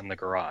was taught in the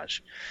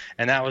garage.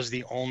 And that was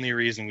the only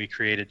reason we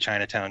created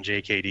Chinatown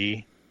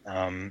JKD.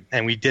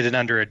 And we did it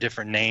under a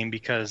different name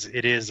because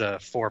it is a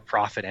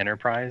for-profit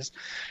enterprise.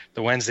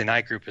 The Wednesday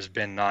Night Group has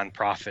been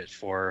nonprofit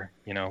for,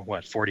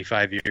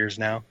 45 years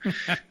now.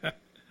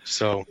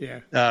 So,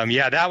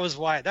 that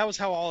was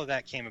how all of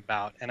that came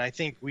about. And I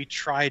think we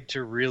tried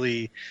to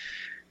really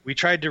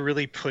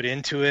put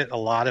into it a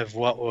lot of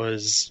what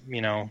was,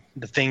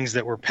 the things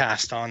that were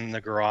passed on in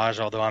the garage,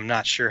 although I'm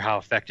not sure how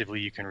effectively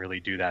you can really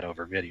do that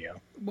over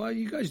video. Well,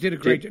 you guys did a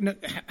great job.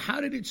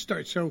 How did it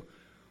start? So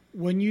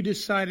when you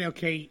decided,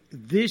 okay,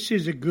 this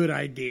is a good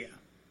idea,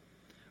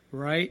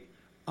 right?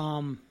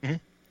 And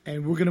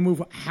we're going to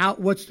move,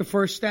 what's the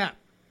first step?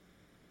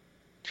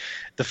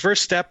 The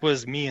first step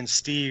was me and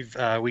Steve.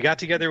 We got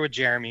together with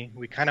Jeremy.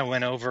 We kind of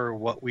went over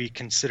what we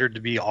considered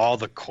to be all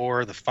the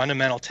core, the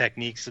fundamental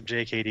techniques of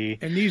JKD.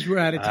 And these were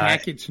out of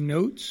Tackett's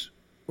notes,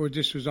 or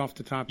this was off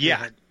the top of your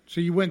head? So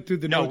you went through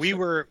the notes?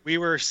 No, we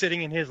were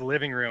sitting in his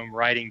living room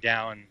writing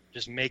down,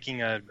 just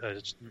making a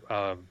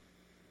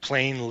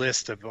plain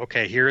list of,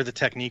 okay, here are the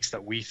techniques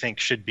that we think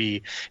should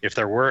be, if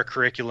there were a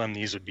curriculum,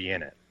 these would be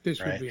in it.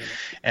 This would be in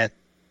it.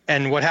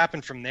 And what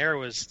happened from there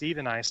was Steve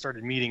and I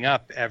started meeting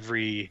up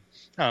every,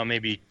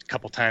 maybe a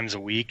couple times a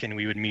week, and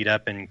we would meet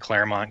up in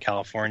Claremont,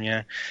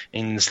 California,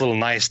 in this little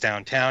nice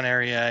downtown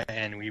area,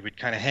 and we would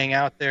kind of hang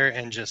out there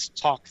and just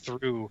talk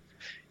through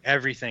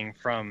everything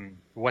from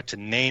what to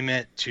name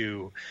it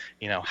to,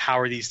 how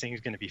are these things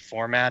going to be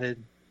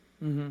formatted,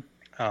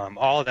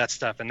 all of that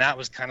stuff. And that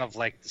was kind of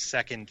like the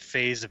second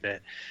phase of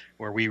it,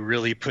 where we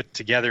really put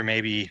together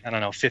maybe,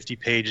 50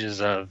 pages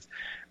of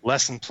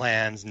lesson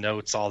plans,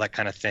 notes, all that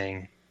kind of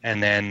thing.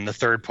 And then the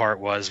third part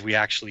was we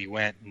actually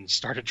went and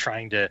started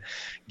trying to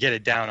get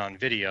it down on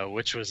video,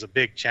 which was a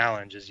big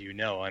challenge, as you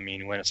know. I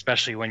mean,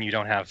 especially when you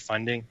don't have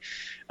funding,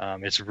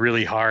 it's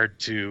really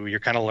hard you're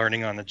kind of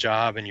learning on the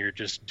job, and you're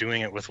just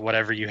doing it with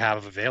whatever you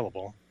have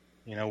available.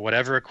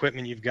 Whatever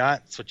equipment you've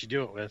got, that's what you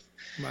do it with.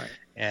 Right.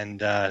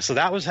 And so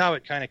that was how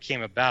it kind of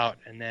came about.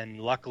 And then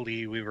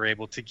luckily we were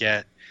able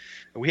to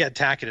we had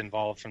Tackett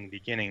involved from the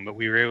beginning, but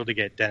we were able to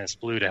get Dennis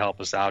Blue to help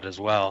us out as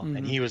well.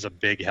 And he was a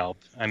big help.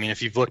 I mean,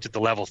 if you've looked at the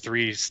level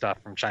 3 stuff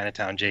from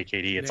Chinatown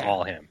JKD, it's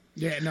all him.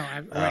 Yeah, no,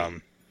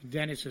 right.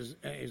 Dennis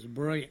is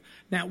brilliant.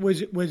 Now,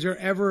 was there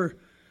ever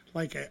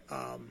like a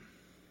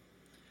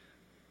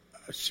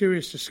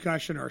serious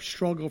discussion or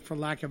struggle, for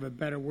lack of a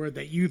better word,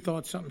 that you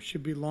thought something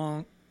should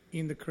belong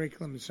in the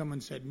curriculum and someone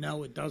said,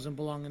 no, it doesn't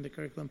belong in the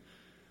curriculum?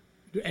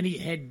 Any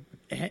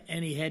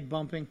head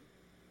bumping?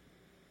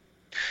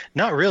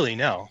 Not really,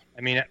 no.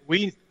 I mean,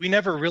 we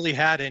never really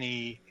had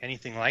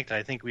anything like that.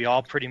 I think we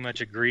all pretty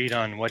much agreed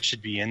on what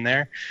should be in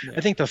there. Yeah.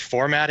 I think the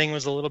formatting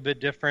was a little bit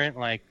different.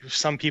 Like,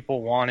 some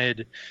people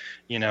wanted,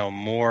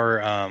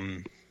 more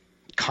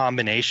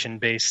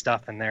combination-based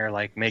stuff in there,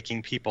 like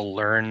making people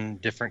learn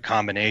different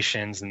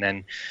combinations, and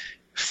then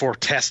for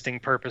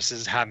testing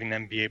purposes, having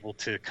them be able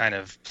to kind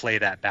of play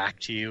that back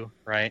to you,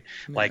 right?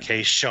 Yeah. Like,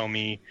 hey, show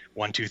me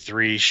 1, 2,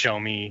 3, show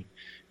me,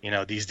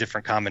 these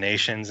different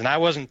combinations. And I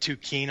wasn't too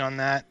keen on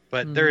that,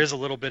 but there is a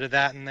little bit of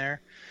that in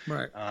there.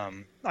 Right.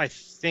 I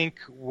think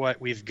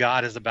what we've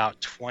got is about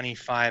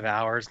 25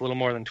 hours, a little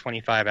more than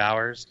 25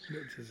 hours,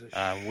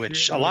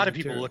 which a lot of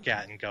people look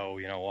at and go,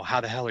 well,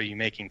 how the hell are you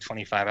making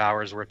 25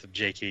 hours worth of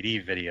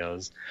JKD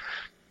videos?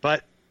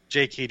 But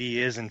JKD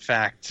is, in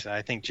fact,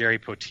 I think Jerry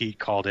Poteet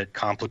called it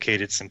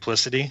complicated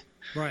simplicity.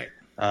 Right.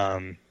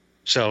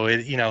 So,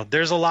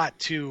 there's a lot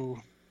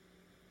to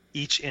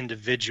each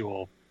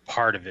individual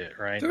part of it,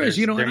 right? There is,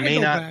 there may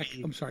not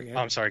be... I'm sorry.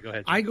 I'm sorry, go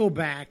ahead. I go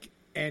back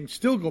and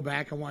still go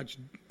back and watch,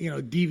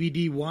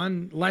 DVD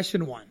 1,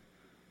 lesson 1.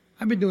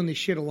 I've been doing this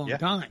shit a long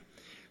time.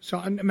 So,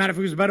 matter of fact,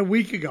 it was about a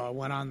week ago. I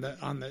went on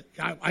the.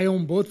 I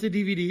own both the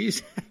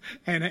DVDs,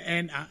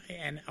 and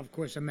of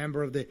course a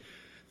member of the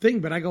thing.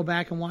 But I go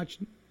back and watch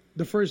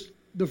the first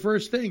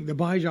thing, the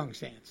Baizhang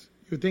stance.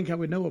 You would think I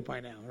would know it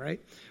by now, right?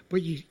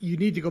 But you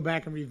need to go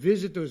back and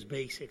revisit those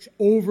basics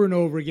over and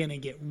over again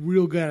and get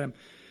real good at them.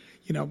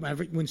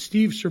 When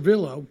Steve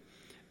Servillo,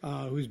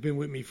 who's been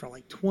with me for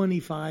like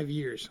 25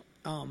 years,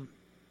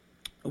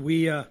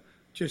 we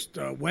just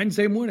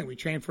Wednesday morning we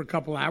trained for a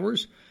couple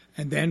hours,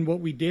 and then what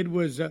we did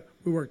was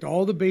we worked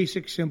all the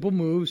basic simple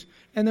moves,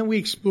 and then we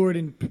explored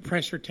and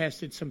pressure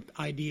tested some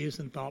ideas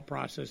and thought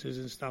processes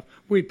and stuff.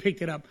 We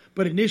picked it up,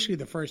 but initially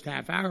the first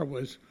half hour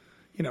was,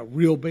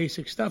 real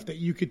basic stuff that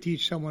you could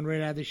teach someone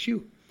right out of the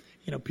chute.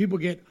 People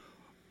get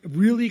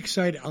really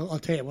excited. I'll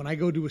tell you, when I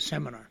go to a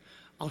seminar,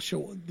 I'll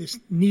show this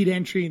neat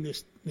entry and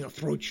this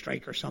throat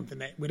strike or something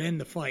that would end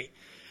the fight.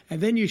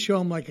 And then you show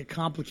them like a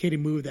complicated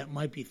move that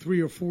might be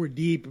 3 or 4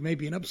 deep, or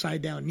maybe an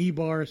upside down knee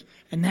bars,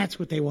 and that's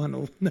what they want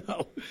to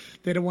know.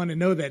 They don't want to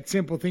know that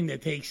simple thing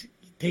that takes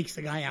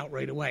the guy out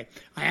right away.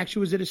 I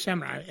actually was at a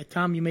seminar.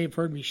 Tom, you may have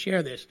heard me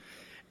share this,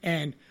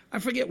 and I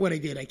forget what I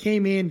did. I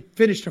came in,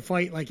 finished a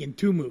fight like in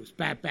 2 moves,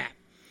 bat.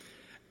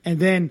 And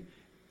then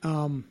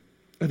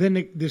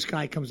this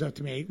guy comes up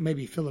to me,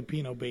 maybe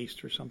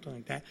Filipino-based or something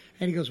like that,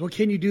 and he goes, well,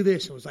 can you do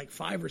this? It was like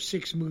 5 or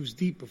 6 moves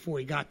deep before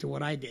he got to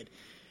what I did.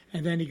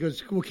 And then he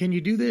goes, well, can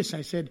you do this?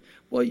 I said,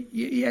 well,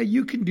 yeah,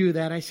 you can do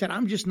that. I said,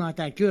 I'm just not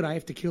that good. I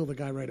have to kill the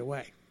guy right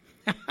away.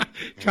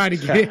 Try to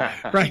get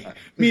it right.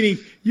 Meaning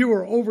you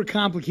were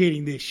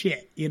overcomplicating this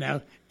shit,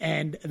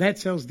 and that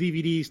sells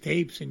DVDs,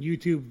 tapes, and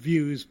YouTube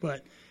views,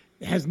 but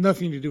it has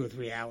nothing to do with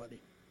reality.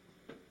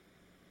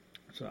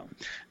 So.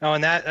 No,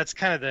 and that's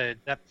kind of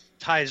that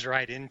ties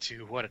right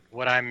into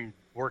what I'm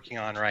working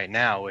on right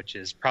now, which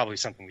is probably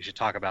something we should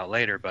talk about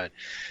later. But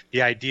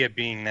the idea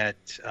being that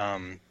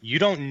you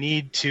don't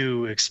need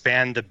to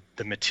expand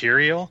the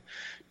material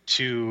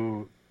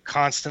to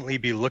constantly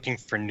be looking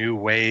for new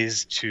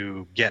ways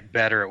to get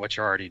better at what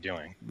you're already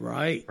doing.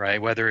 Right.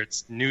 Right. Whether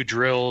it's new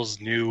drills,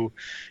 new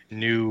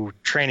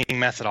training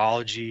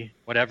methodology,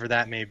 whatever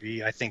that may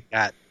be. I think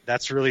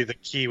that's really the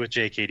key with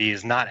JKD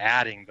is not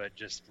adding, but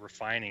just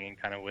refining and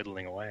kind of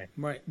whittling away.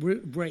 Right.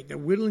 Right. They're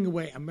whittling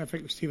away. In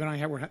fact, Steve and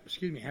I were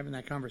having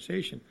that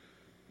conversation.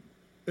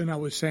 And I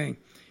was saying,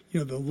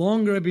 the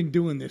longer I've been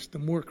doing this, the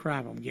more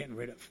crap I'm getting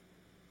rid of.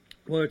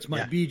 Well, it's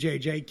my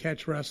BJJ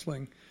catch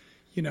wrestling.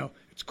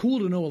 It's cool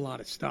to know a lot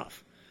of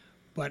stuff.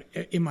 But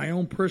in my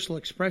own personal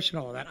expression,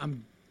 all of that,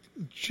 I'm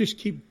just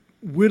keep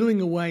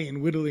whittling away.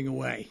 And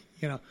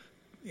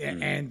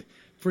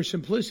for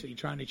simplicity,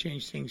 trying to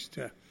change things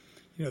to,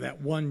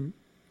 that one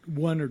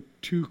or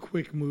two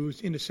quick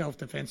moves into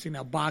self-defense.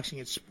 Now, boxing,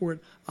 it's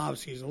sport,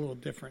 obviously, is a little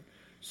different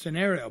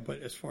scenario.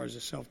 But as far as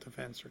the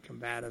self-defense or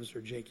combatives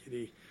or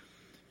JKD,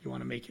 you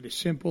want to make it as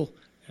simple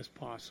as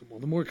possible.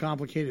 The more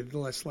complicated, the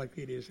less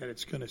likely it is that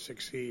it's going to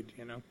succeed.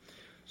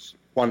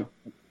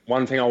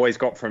 One thing I always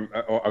got from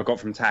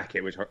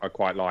Tackett, which I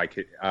quite like,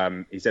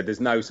 he said there's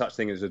no such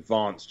thing as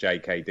advanced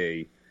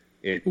JKD.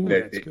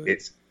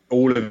 It's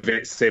all of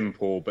it's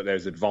simple, but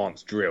there's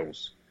advanced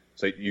drills.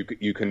 So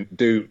you can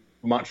do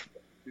much.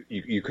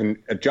 You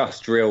can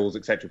adjust drills,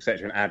 etc.,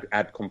 and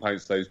add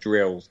components to those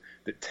drills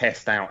that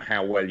test out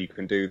how well you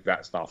can do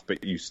that stuff.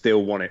 But you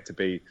still want it to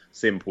be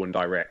simple and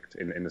direct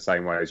in the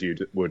same way as you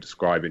were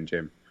describing,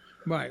 Jim.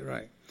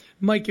 Right.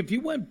 Mike, if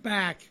you went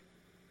back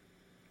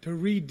to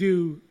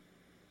redo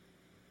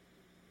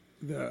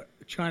the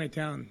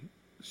Chinatown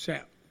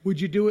set, would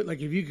you do it?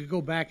 Like, if you could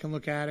go back and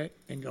look at it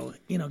and go,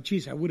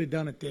 geez, I would have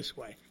done it this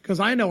way. Because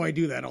I know I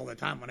do that all the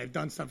time when I've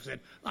done stuff and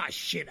said,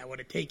 shit, I would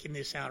have taken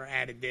this out or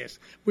added this,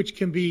 which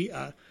can be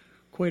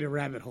quite a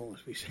rabbit hole,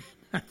 as we say.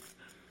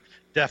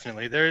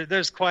 Definitely.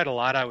 There's quite a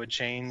lot I would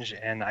change.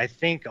 And I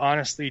think,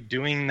 honestly,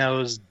 doing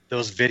those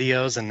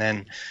videos and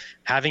then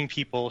having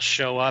people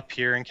show up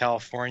here in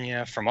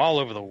California from all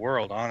over the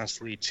world,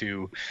 honestly,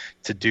 to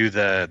do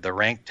the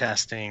rank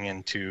testing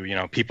and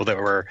to, people that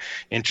were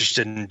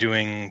interested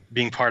in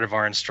being part of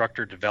our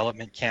instructor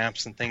development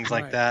camps and things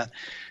like that.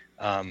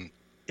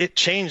 It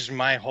changed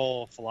my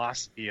whole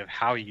philosophy of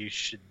how you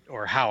should,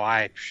 or how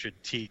I should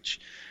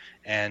teach.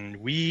 And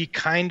we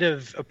kind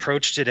of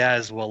approached it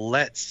as, well,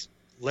 let's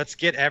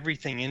get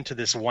everything into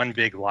this one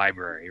big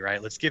library,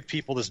 right? Let's give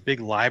people this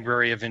big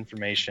library of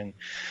information,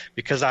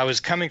 because I was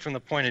coming from the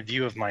point of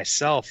view of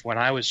myself when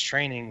I was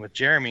training with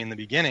Jeremy in the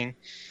beginning.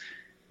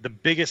 The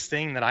biggest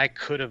thing that I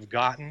could have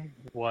gotten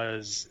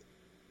was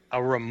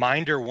a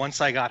reminder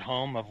once I got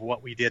home of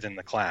what we did in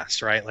the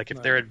class, right? Like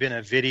if there had been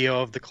a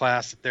video of the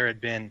class, if there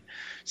had been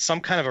some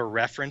kind of a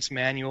reference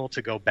manual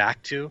to go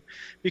back to,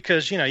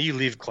 because, you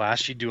leave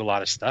class, you do a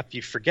lot of stuff,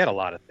 you forget a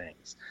lot of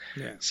things.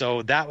 Yeah.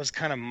 So that was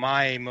kind of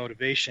my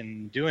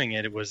motivation doing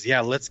it. It was,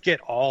 let's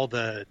get all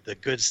the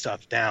good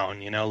stuff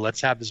down.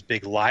 Let's have this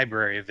big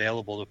library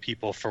available to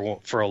people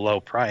for a low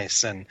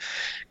price, and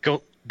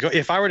go.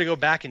 If I were to go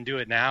back and do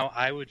it now,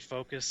 I would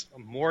focus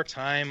more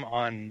time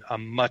on a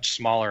much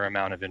smaller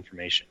amount of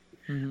information.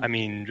 Mm-hmm. I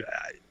mean,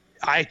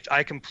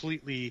 I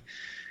completely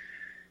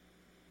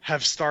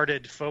have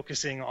started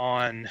focusing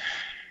on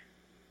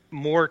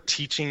more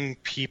teaching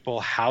people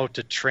how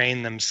to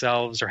train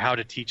themselves or how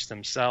to teach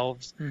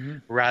themselves, mm-hmm.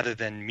 rather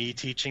than me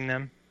teaching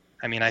them.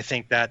 I mean, I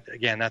think that,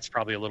 again, that's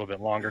probably a little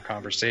bit longer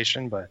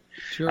conversation, but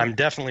sure. I'm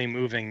definitely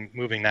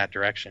moving that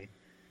direction.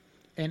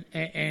 And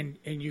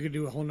you could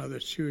do a whole nother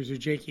series of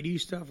JKD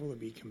stuff. Will it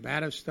be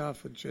combative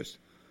stuff? Or just?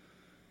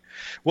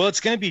 Well,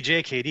 it's going to be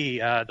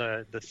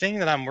JKD. The thing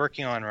that I'm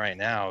working on right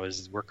now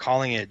is we're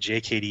calling it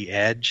JKD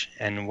Edge,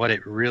 and what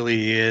it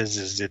really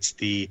is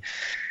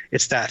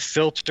it's that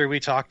filter we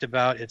talked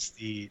about. It's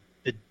the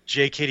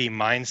JKD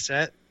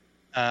mindset,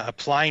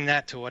 applying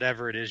that to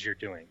whatever it is you're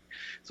doing.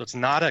 So it's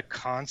not a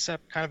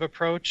concept kind of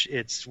approach.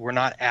 We're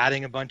not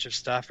adding a bunch of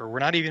stuff, or we're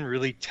not even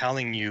really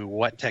telling you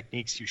what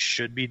techniques you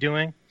should be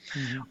doing.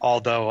 Mm-hmm.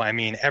 Although, I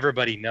mean,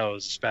 everybody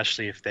knows,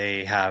 especially if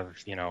they have,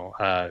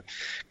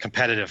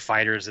 competitive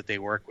fighters that they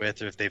work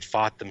with, or if they've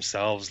fought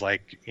themselves,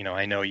 like,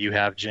 I know you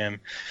have, Jim.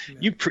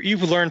 Yeah.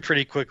 You've learned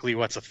pretty quickly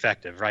what's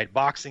effective, right?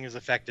 Boxing is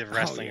effective,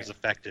 wrestling is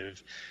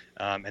effective.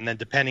 And then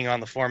depending on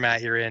the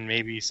format you're in,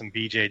 maybe some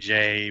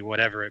BJJ,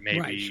 whatever it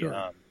may be.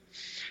 Sure.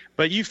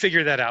 But you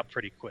figure that out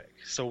pretty quick.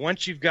 So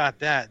once you've got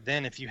that,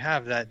 then if you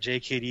have that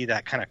JKD,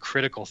 that kind of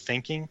critical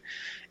thinking,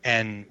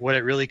 and what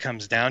it really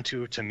comes down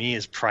to me,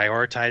 is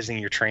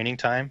prioritizing your training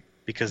time,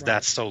 because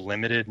that's so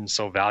limited and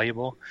so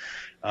valuable.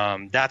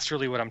 That's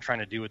really what I'm trying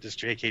to do with this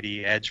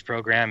JKD Edge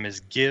program,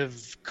 is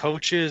give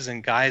coaches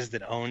and guys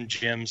that own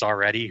gyms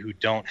already who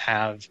don't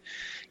have,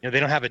 they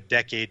don't have a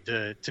decade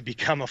to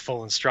become a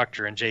full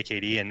instructor in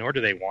JKD, and nor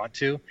do they want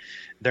to.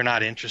 They're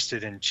not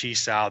interested in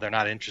Chisao. They're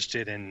not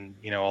interested in,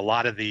 a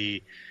lot of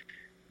the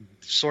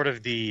sort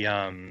of the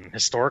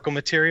historical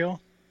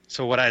material.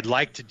 So what I'd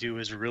like to do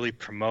is really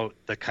promote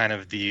the kind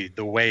of the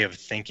way of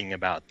thinking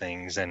about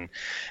things, and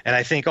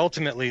I think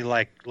ultimately,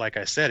 like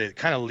I said, it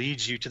kind of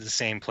leads you to the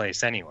same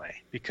place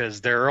anyway, because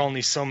there are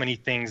only so many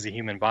things the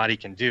human body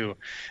can do,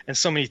 and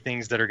so many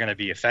things that are going to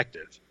be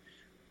effective.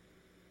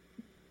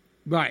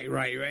 Right.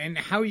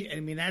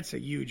 And that's a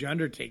huge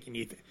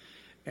undertaking.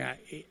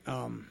 Good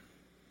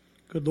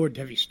Lord,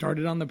 have you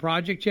started on the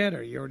project yet?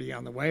 Are you already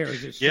on the way, or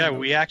is it? Yeah,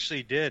 we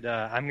actually did.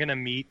 I'm going to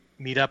meet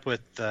up with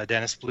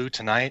Dennis Blue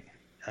tonight.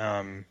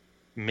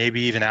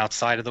 Maybe even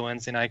outside of the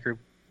Wednesday night group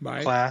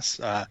class.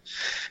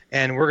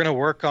 And we're going to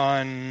work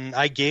on,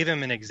 I gave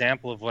him an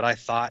example of what I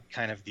thought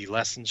kind of the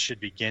lessons should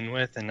begin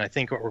with. And I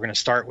think what we're going to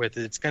start with,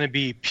 it's going to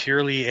be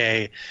purely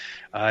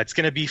it's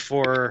going to be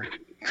for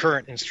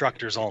current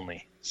instructors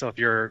only. So if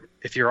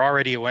you're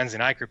already a Wednesday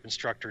night group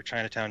instructor,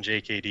 Chinatown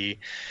JKD,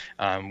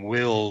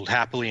 we'll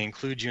happily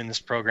include you in this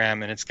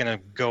program, and it's going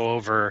to go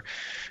over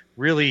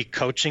really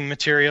coaching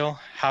material,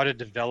 how to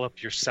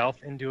develop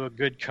yourself into a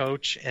good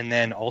coach, and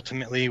then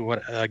ultimately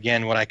what I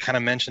kind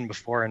of mentioned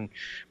before, and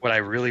what I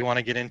really want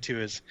to get into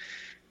is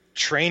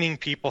training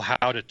people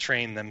how to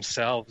train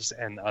themselves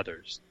and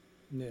others.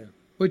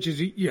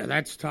 Yeah,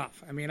 that's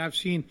tough. I mean, I've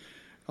seen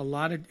a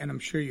lot of, and I'm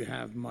sure you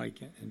have, Mike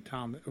and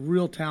Tom,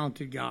 real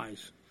talented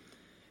guys.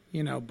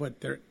 But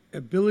their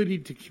ability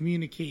to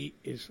communicate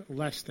is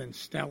less than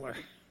stellar,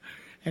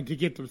 and to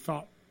get their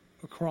thought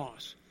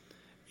across.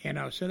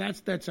 So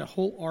that's a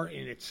whole art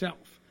in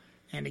itself,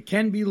 and it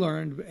can be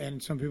learned,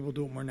 and some people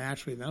do it more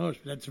naturally than others,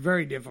 but that's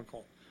very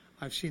difficult.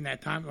 I've seen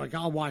that time. Like,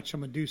 I'll watch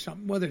someone do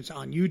something, whether it's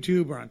on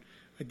YouTube or on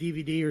a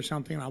DVD or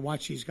something, and I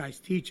watch these guys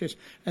teach us,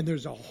 and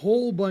there's a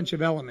whole bunch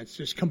of elements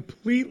just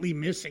completely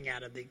missing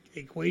out of the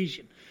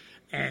equation.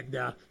 And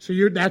so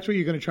that's what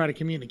you're going to try to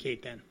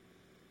communicate then.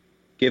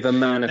 Give a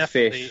man a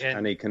fish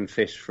and he can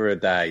fish for a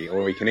day,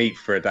 or he can eat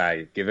for a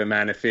day. Give a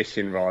man a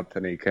fishing rod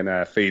and he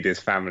can feed his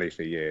family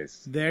for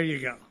years. There you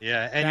go.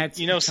 Yeah, and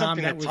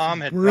something that Tom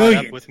had brought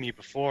up with me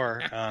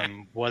before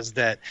was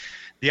that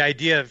the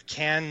idea of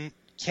can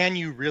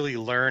you really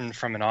learn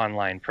from an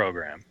online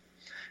program?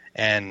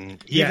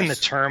 And even the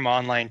term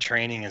online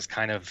training is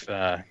kind of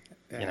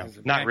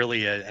not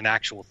really an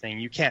actual thing.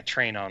 You can't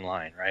train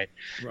online, right?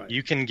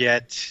 You can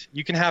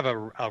have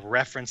a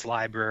reference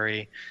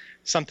library,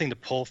 something to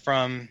pull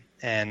from,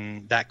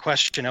 and that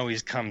question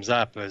always comes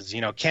up is,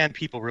 can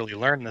people really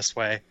learn this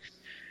way?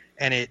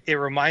 And it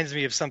reminds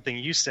me of something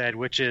you said,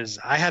 which is,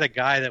 I had a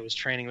guy that was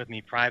training with me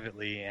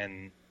privately,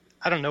 and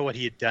I don't know what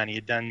he had done. He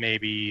had done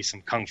maybe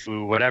some kung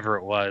fu, whatever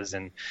it was,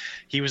 and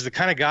he was the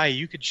kind of guy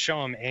you could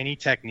show him any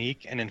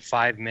technique, and in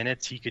 5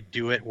 minutes he could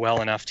do it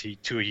well enough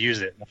to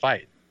use it in a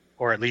fight,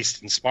 or at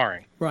least in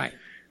sparring. Right.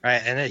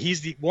 And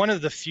he's one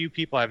of the few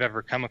people I've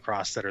ever come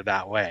across that are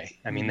that way.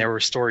 I mean, there were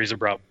stories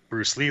about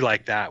Bruce Lee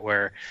like that,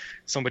 where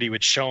somebody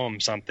would show him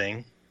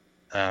something,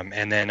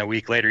 and then a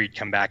week later he'd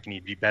come back and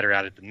he'd be better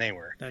at it than they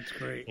were. That's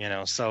great.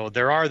 So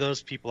there are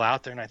those people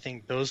out there, and I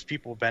think those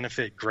people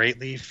benefit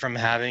greatly from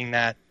having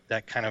that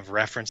kind of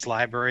reference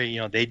library.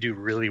 They do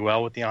really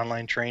well with the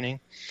online training.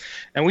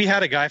 And we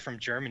had a guy from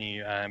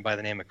Germany by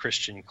the name of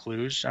Christian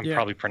Kluge. I'm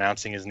probably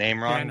pronouncing his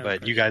name wrong, but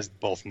Christian. You guys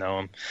both know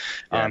him.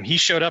 Yeah. He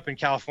showed up in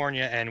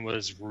California and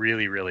was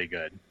really, really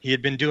good. He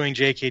had been doing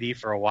JKD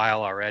for a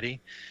while already,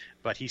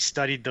 but he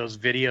studied those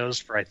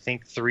videos for, I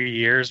think, 3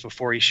 years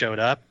before he showed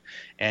up,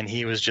 and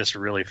he was just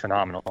really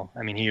phenomenal.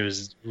 I mean, he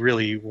was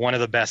really one of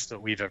the best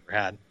that we've ever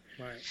had.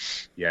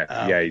 Right.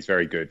 Yeah, he's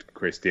very good,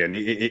 Christian.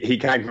 He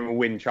came from a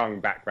Wing Chun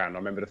background. I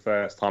remember the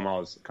first time I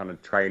was kind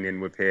of training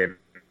with him,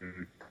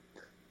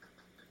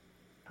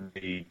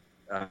 the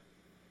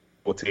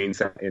 14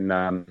 in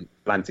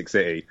Atlantic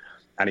City,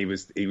 and he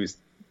was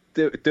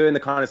doing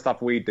the kind of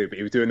stuff we do, but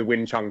he was doing the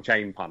Wing Chun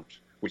chain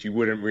punch, which you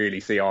wouldn't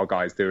really see our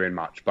guys doing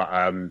much.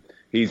 But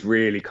he's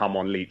really come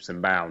on leaps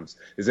and bounds.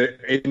 There's an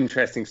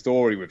interesting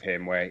story with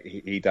him where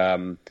he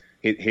didn't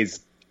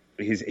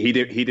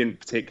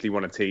particularly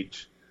want to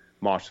teach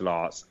martial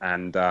arts,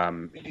 and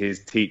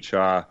his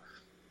teacher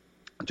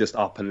just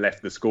up and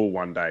left the school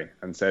one day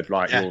and said,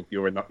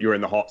 you're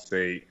in the hot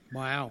seat.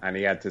 Wow. And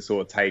he had to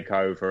sort of take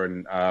over,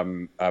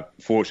 and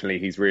fortunately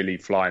he's really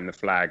flying the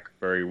flag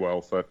very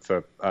well for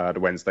the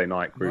Wednesday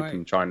night group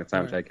in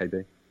Chinatown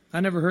JKD. I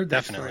never heard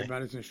that story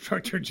about his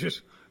instructor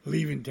just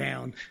leaving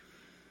town.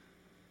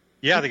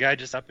 Yeah, the guy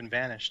just up and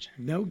vanished.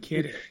 No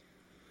kidding.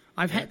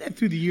 I've had that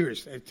through the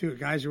years too.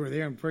 Guys who were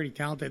there and pretty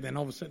talented, then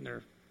all of a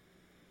sudden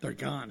they're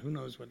gone. Who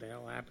knows what the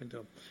hell happened to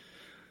them?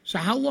 So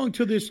how long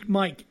till this,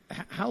 Mike?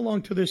 How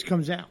long till this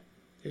comes out?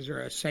 Is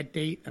there a set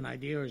date, an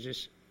idea, or is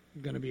this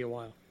going to be a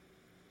while?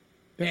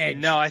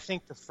 No, I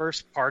think the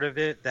first part of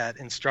it, that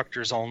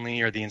instructors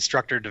only, or the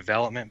instructor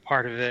development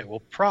part of it, will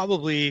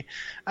probably,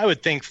 I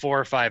would think 4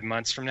 or 5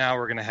 months from now,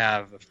 we're going to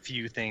have a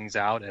few things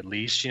out at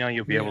least.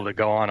 You'll be able to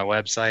go on a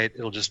website.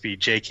 It'll just be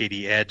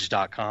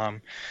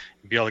jkdedge.com.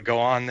 You'll be able to go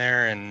on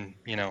there and,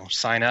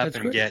 sign up. That's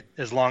and great. Get,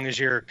 as long as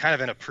you're kind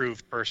of an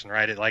approved person,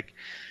 right?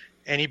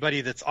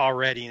 anybody that's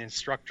already an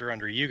instructor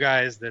under you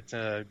guys that's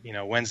a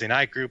Wednesday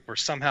night group or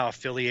somehow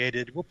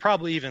affiliated. We'll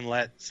probably even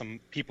let some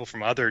people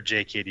from other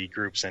JKD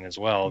groups in as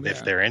well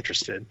if they're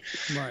interested.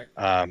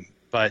 Right.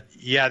 But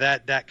yeah,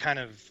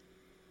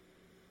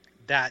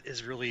 that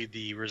is really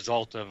the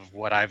result of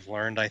what I've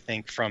learned, I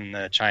think, from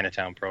the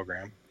Chinatown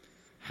program.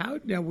 How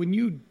now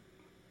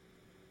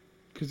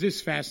because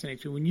this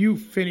fascinates me, when you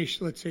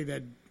finish, let's say,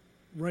 that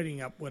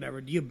writing up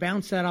whatever, do you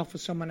bounce that off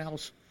of someone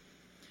else?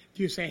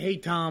 Do you say, hey,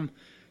 Tom,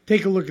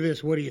 take a look at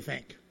this, what do you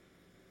think?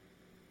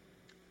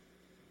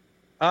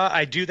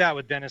 I do that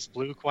with Dennis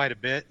Blue quite a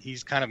bit.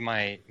 He's kind of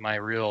my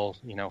real,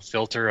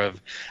 filter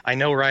of, I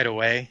know right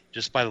away,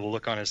 just by the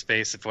look on his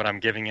face, if what I'm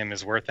giving him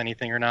is worth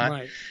anything or not.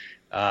 Right.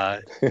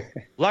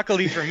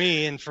 Luckily for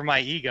me and for my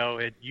ego,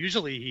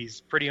 usually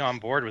he's pretty on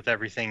board with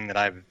everything that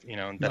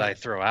I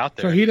throw out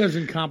there. So he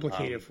doesn't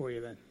complicate it for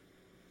you then?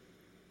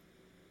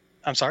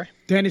 I'm sorry?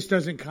 Dennis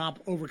doesn't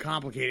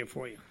overcomplicate it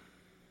for you?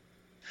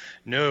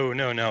 No.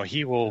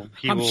 He will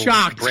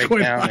shocked. Break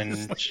down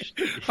and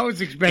I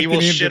was expecting he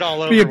will him shit to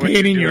all over be a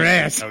pain in your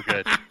ass. No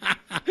good.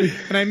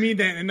 And I mean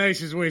that in the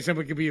nicest way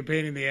someone could be a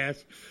pain in the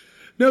ass.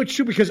 No, it's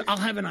true, because I'll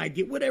have an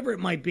idea, whatever it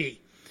might be.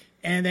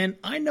 And then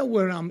I know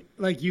when I'm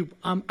like you.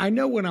 I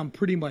know when I'm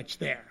pretty much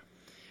there,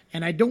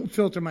 and I don't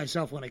filter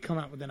myself when I come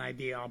out with an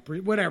idea.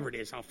 Whatever it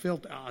is, I'll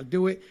filter. I'll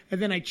do it, and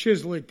then I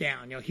chisel it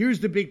down. Here's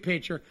the big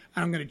picture.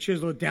 I'm going to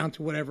chisel it down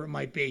to whatever it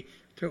might be,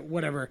 to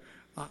whatever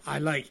I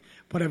like.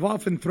 But I've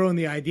often thrown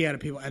the idea at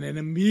people, and then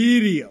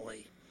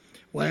immediately,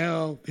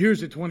 well,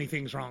 here's the 20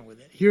 things wrong with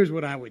it. Here's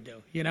what I would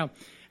do.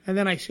 And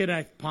then I sit,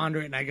 I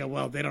ponder it, and I go,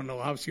 well, they don't know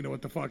obviously know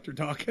what the fuck they're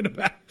talking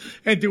about,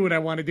 and do what I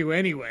want to do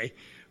anyway.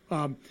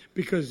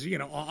 Because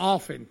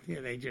often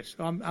they just.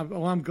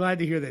 I'm glad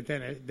to hear that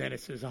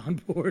Dennis is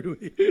on board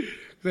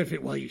with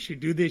it. Well, you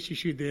should do this. You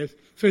should do this.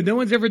 So no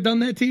one's ever done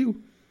that to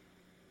you?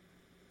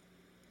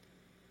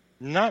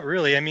 Not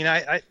really. I mean,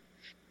 I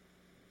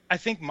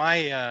think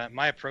my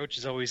approach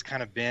has always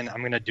kind of been,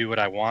 I'm going to do what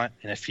I want,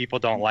 and if people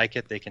don't like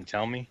it, they can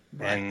tell me,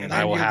 and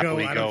I will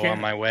happily go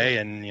on my way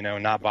and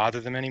not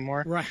bother them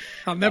anymore. Right.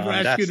 I'll never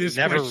ask you this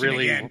question again. That's never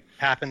really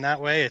happened that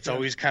way. It's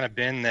always kind of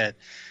been that.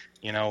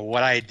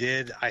 What I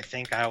did, I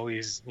think I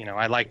always,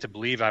 I like to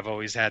believe I've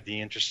always had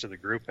the interest of the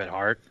group at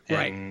heart.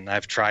 Right. And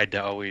I've tried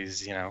to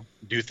always,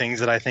 do things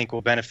that I think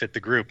will benefit the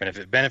group. And if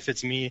it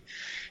benefits me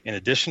in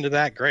addition to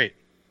that, great.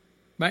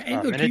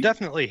 And it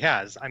definitely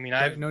has. I mean,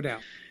 I've no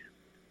doubt.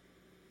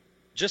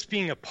 Just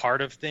being a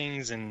part of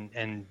things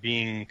and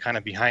being kind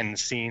of behind the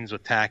scenes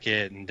with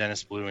Tackett and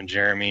Dennis Blue and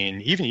Jeremy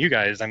and even you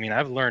guys, I mean,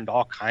 I've learned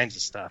all kinds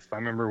of stuff. I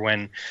remember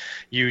when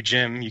you,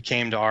 Jim, you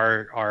came to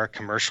our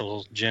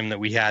commercial gym that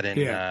we had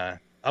in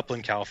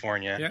Upland,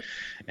 California,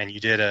 and you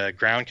did a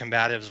ground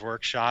combatives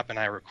workshop, and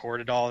I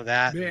recorded all of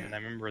that. Yeah. And I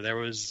remember there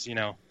was,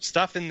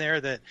 stuff in there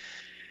that,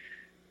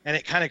 and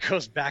it kind of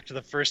goes back to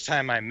the first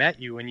time I met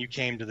you when you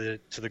came to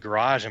the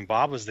garage and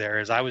Bob was there.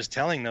 As I was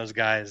telling those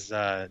guys,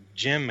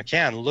 Jim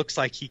McCann looks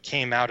like he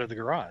came out of the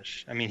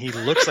garage. I mean, he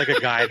looks like a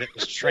guy that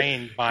was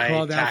trained by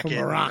Tackett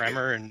and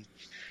Bremer, and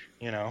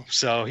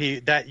so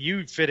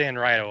you fit in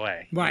right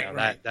away.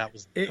 Right. That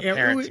was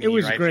apparent to me. It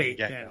was right great.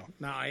 From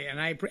the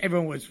get-go.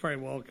 Everyone was very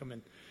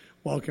welcoming,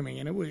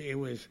 and it was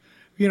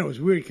it was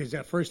weird because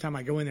that first time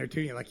I go in there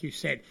too, like you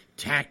said,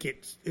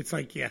 Tackett. It's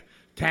like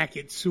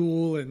Tackett,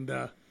 Sewell,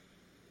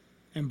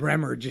 and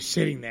Bremer just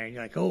sitting there, and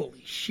you're like,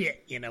 holy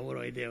shit, what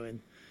do I do? And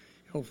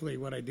hopefully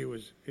what I do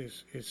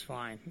is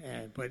fine.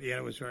 But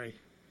it was very.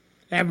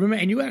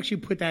 And you actually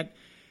put that,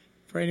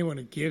 for anyone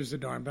who gives a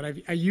darn, but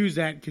I use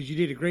that because you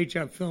did a great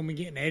job filming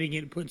it and editing it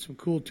and putting some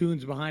cool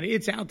tunes behind it.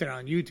 It's out there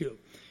on YouTube,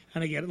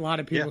 and I get a lot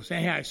of people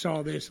say, hey, I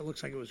saw this, it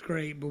looks like it was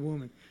great, boom,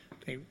 boom, and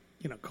they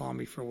call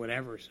me for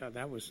whatever. So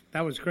that was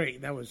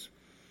great. That was.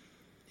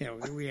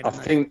 We had I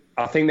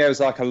think there was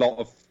like a lot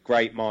of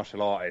great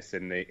martial artists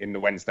in the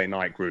Wednesday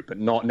night group, but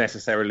not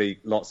necessarily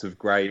lots of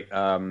great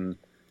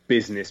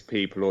business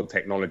people or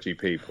technology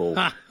people.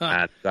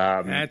 And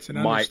that's an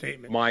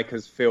understatement. Mike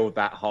has filled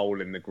that hole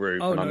in the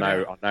group, and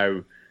I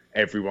know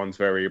everyone's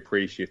very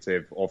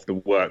appreciative of the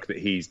work that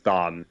he's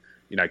done.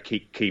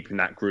 Keeping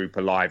that group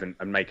alive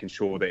and making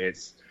sure that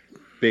it's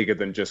bigger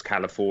than just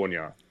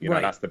California.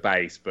 That's the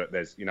base, but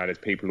there's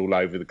people all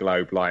over the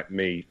globe like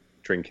me,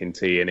 drinking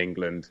tea in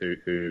England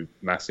who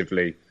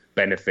massively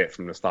benefit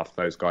from the stuff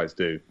those guys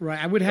do.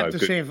 Right. I would have to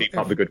say, keep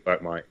up the good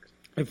work, Mike.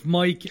 If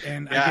Mike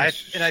and I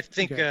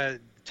think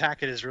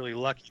Tackett is really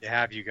lucky to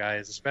have you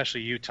guys,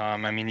 especially you,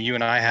 Tom. I mean, you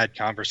and I had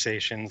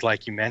conversations,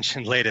 like you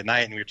mentioned, late at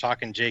night, and we were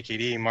talking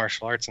JKD,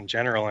 martial arts in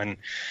general. And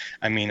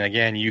I mean,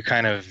 again, you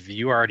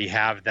already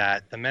have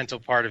that, the mental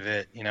part of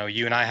it.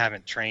 You and I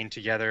haven't trained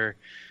together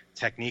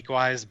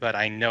technique-wise, but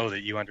I know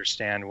that you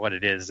understand what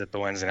it is that the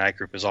Wednesday night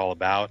group is all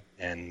about,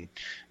 and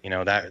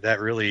that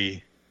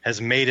really has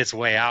made its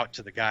way out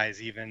to the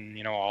guys,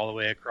 even all the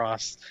way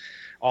across,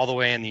 all the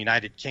way in the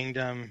United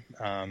Kingdom,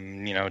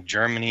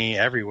 Germany,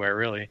 everywhere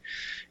really.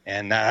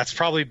 And that's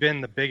probably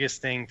been the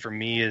biggest thing for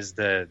me, is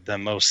the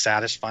most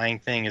satisfying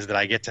thing, is that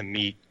I get to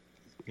meet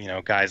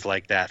guys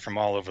like that from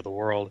all over the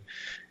world.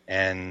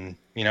 And,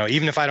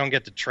 even if I don't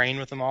get to train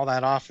with them all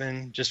that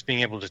often, just being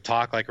able to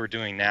talk like we're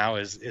doing now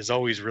is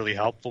always really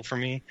helpful for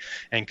me.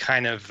 And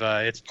kind of,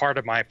 it's part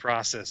of my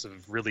process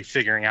of really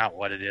figuring out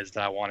what it is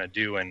that I want to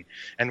do and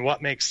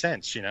what makes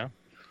sense,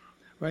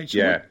 Right.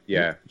 So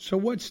yeah. So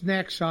what's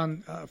next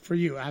on for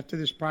you after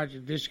this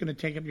project? This going to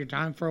take up your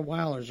time for a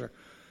while, or is there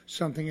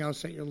something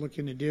else that you're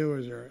looking to do?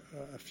 Is there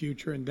a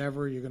future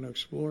endeavor you're going to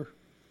explore?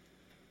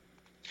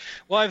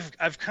 Well,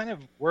 I've kind of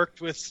worked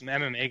with some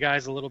MMA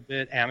guys a little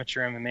bit,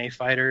 amateur MMA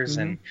fighters,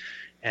 and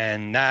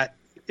that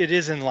it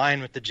is in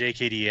line with the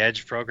JKD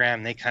Edge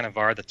program. They kind of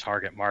are the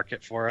target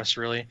market for us,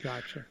 really.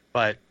 Gotcha.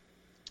 But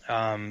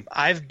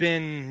I've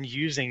been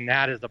using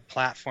that as a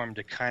platform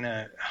to kind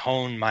of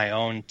hone my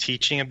own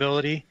teaching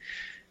ability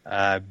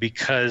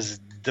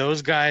because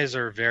those guys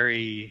are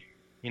very,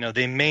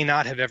 they may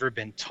not have ever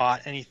been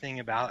taught anything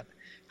about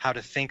how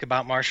to think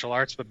about martial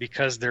arts, but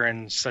because they're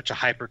in such a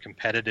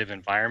hyper-competitive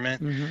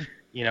environment,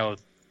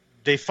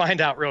 they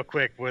find out real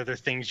quick whether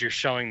things you're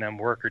showing them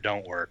work or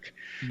don't work,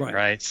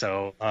 right?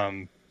 So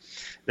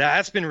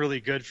that's been really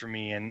good for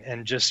me,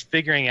 and just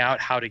figuring out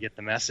how to get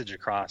the message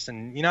across.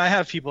 And, I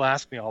have people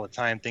ask me all the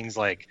time things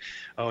like,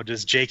 oh,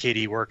 does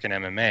JKD work in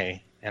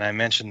MMA? And I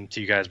mentioned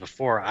to you guys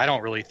before, I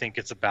don't really think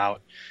it's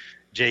about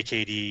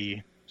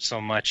JKD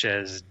so much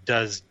as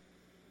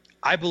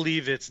I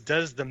believe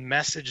does the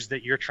message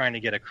that you're trying to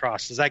get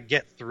across, does that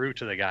get through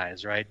to the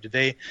guys, right?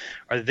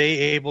 Are they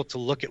able to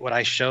look at what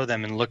I show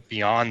them and look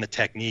beyond the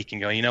technique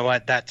and go, you know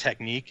what, that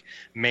technique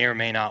may or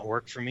may not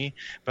work for me,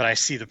 but I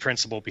see the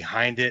principle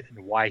behind it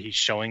and why he's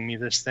showing me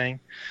this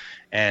thing.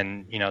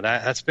 And,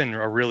 that's been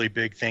a really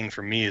big thing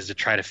for me, is to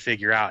try to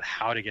figure out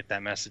how to get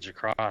that message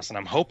across. And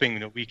I'm hoping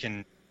that we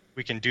can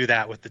do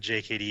that with the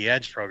JKD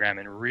Edge program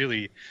and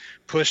really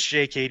push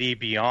JKD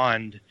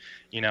beyond,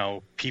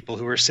 people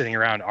who are sitting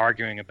around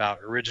arguing about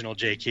original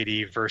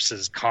JKD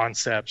versus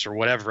concepts or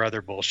whatever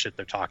other bullshit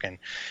they're talking,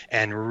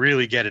 and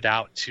really get it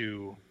out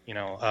to,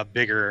 a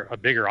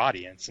bigger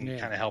audience and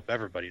kind of help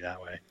everybody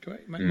that way.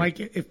 Great. Mike,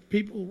 if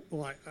people,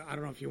 I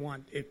don't know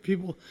if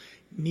people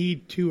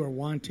need to or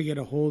want to get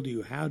a hold of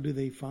you, how do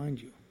they find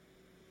you?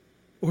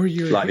 Or are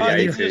you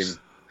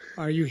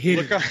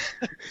hidden?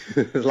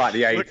 Like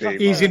the A-team.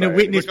 He's in the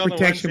witness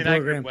protection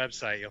program.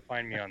 Website, you'll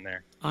find me on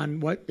there.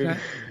 On what?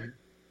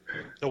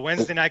 The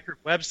Wednesday Night Group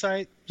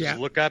website. Yeah. Just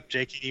look up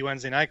JKD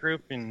Wednesday Night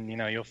Group, and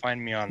you'll find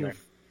me on there.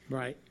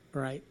 Right.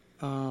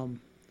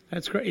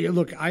 That's great.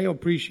 Look, I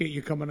appreciate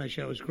you coming on the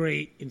show. It was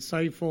great,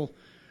 insightful.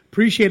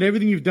 Appreciate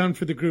everything you've done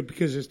for the group,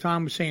 because as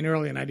Tom was saying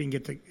earlier, and I didn't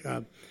get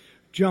to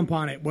jump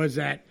on it, was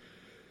that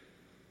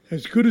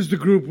as good as the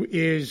group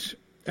is,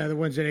 the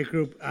Wednesday Night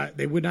Group,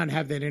 they would not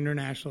have that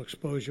international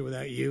exposure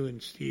without you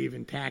and Steve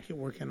and Tackett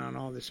working on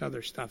all this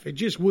other stuff. It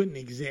just wouldn't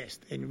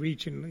exist, and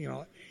reaching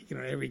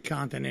every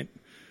continent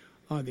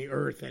on the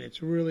earth. And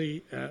it's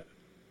really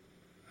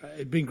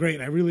it's been great.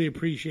 And I really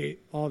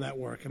appreciate all that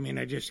work. I mean,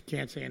 I just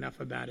can't say enough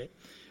about it.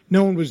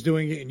 No one was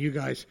doing it, and you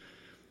guys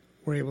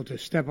were able to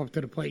step up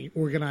to the plate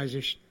and organize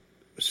this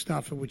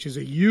stuff, which is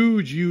a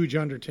huge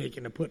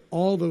undertaking to put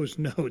all those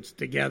notes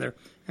together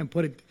and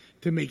put it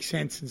to make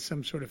sense in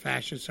some sort of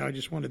fashion. So I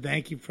just want to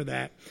thank you for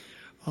that.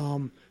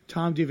 Tom,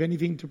 do you have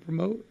anything to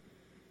promote?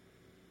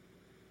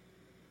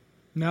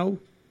 No?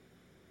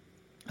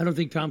 I don't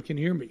think Tom can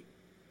hear me.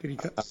 Did he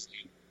cut?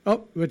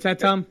 Oh, what's that,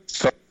 Tom?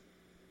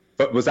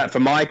 But was that for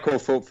Mike or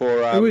for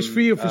it was for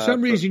you. For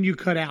some reason, you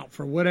cut out.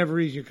 For whatever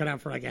reason, you cut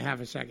out for like a half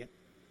a second.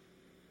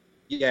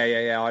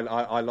 Yeah.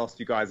 I lost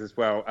you guys as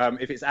well.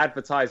 If it's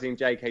advertising,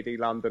 JKD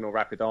London or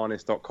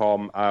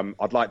rapidartist.com,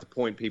 I'd like to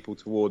point people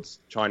towards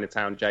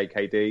Chinatown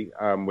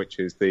JKD, which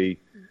is the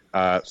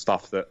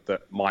stuff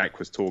that Mike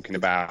was talking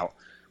about.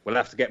 We'll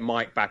have to get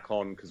Mike back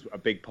on, because a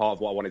big part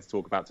of what I wanted to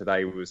talk about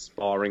today was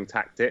sparring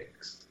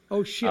tactics.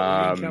 Oh, shit. We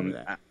didn't cover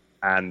that.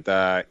 And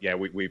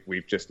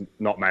we've just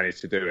not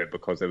managed to do it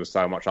because there was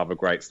so much other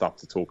great stuff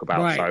to talk about.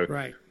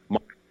 Right.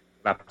 Mike,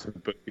 I'll have to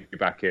put you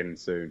back in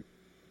soon.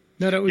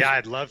 Yeah,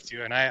 I'd love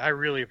to, and I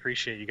really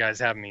appreciate you guys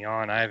having me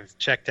on. I've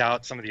checked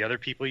out some of the other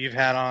people you've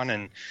had on,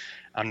 and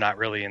I'm not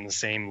really in the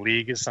same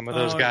league as some of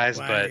those guys,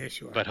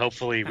 but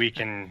hopefully we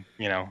can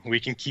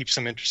keep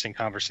some interesting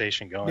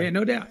conversation going. Yeah,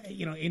 no doubt.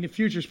 In the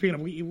future, speaking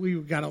of,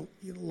 we've got a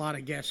lot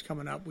of guests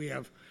coming up. We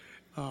have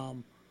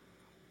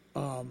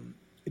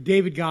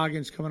David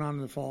Goggins coming on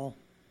in the fall,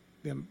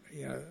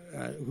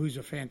 who's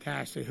a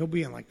fantastic. He'll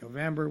be in like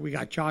November. We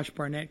got Josh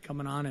Barnett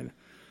coming on in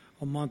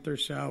a month or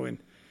so,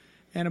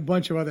 and a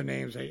bunch of other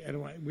names.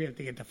 We have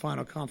to get the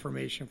final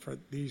confirmation for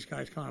these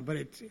guys coming on. But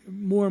it's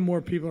more and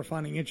more people are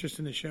finding interest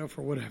in the show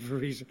for whatever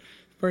reason.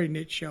 It's a very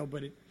niche show,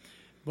 but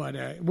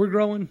we're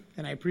growing,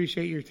 and I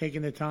appreciate you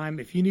taking the time.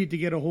 If you need to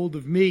get a hold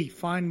of me,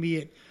 find me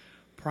at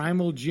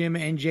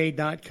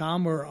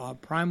primaljimnj.com or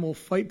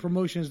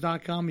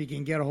primalfightpromotions.com. You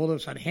can get a hold of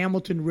us at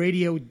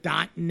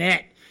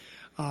hamiltonradio.net,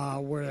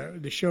 where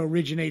the show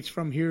originates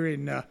from here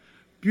in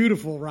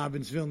beautiful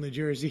Robbinsville, New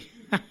Jersey,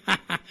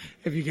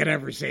 if you could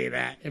ever say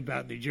that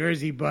about New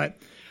Jersey. But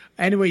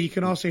anyway, you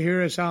can also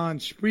hear us on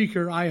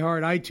Spreaker,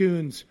 iHeart,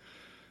 iTunes,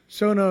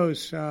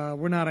 Sonos,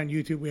 we're not on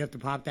YouTube. We have to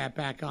pop that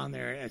back on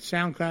there. At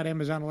SoundCloud,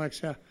 Amazon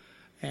Alexa,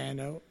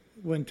 and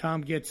when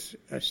Tom gets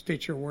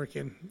Stitcher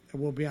working,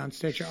 we'll be on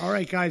Stitcher. All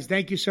right, guys,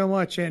 thank you so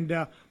much,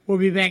 and we'll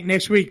be back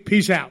next week.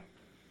 Peace out.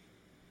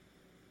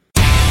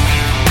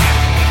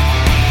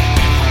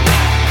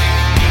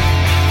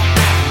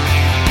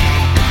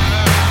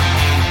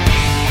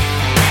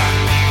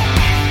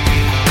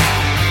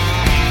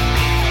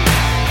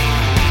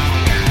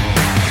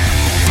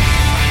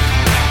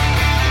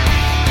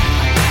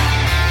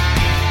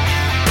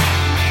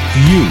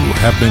 You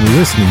have been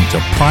listening to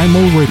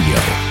Primal Radio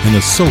in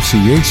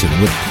association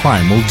with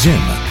Primal Gym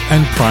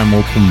and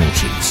Primal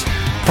Promotions.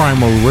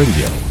 Primal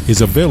Radio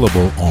is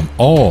available on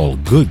all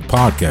good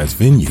podcast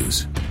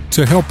venues.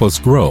 To help us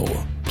grow,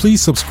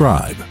 please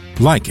subscribe,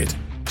 like it,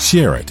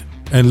 share it,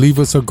 and leave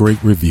us a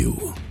great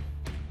review.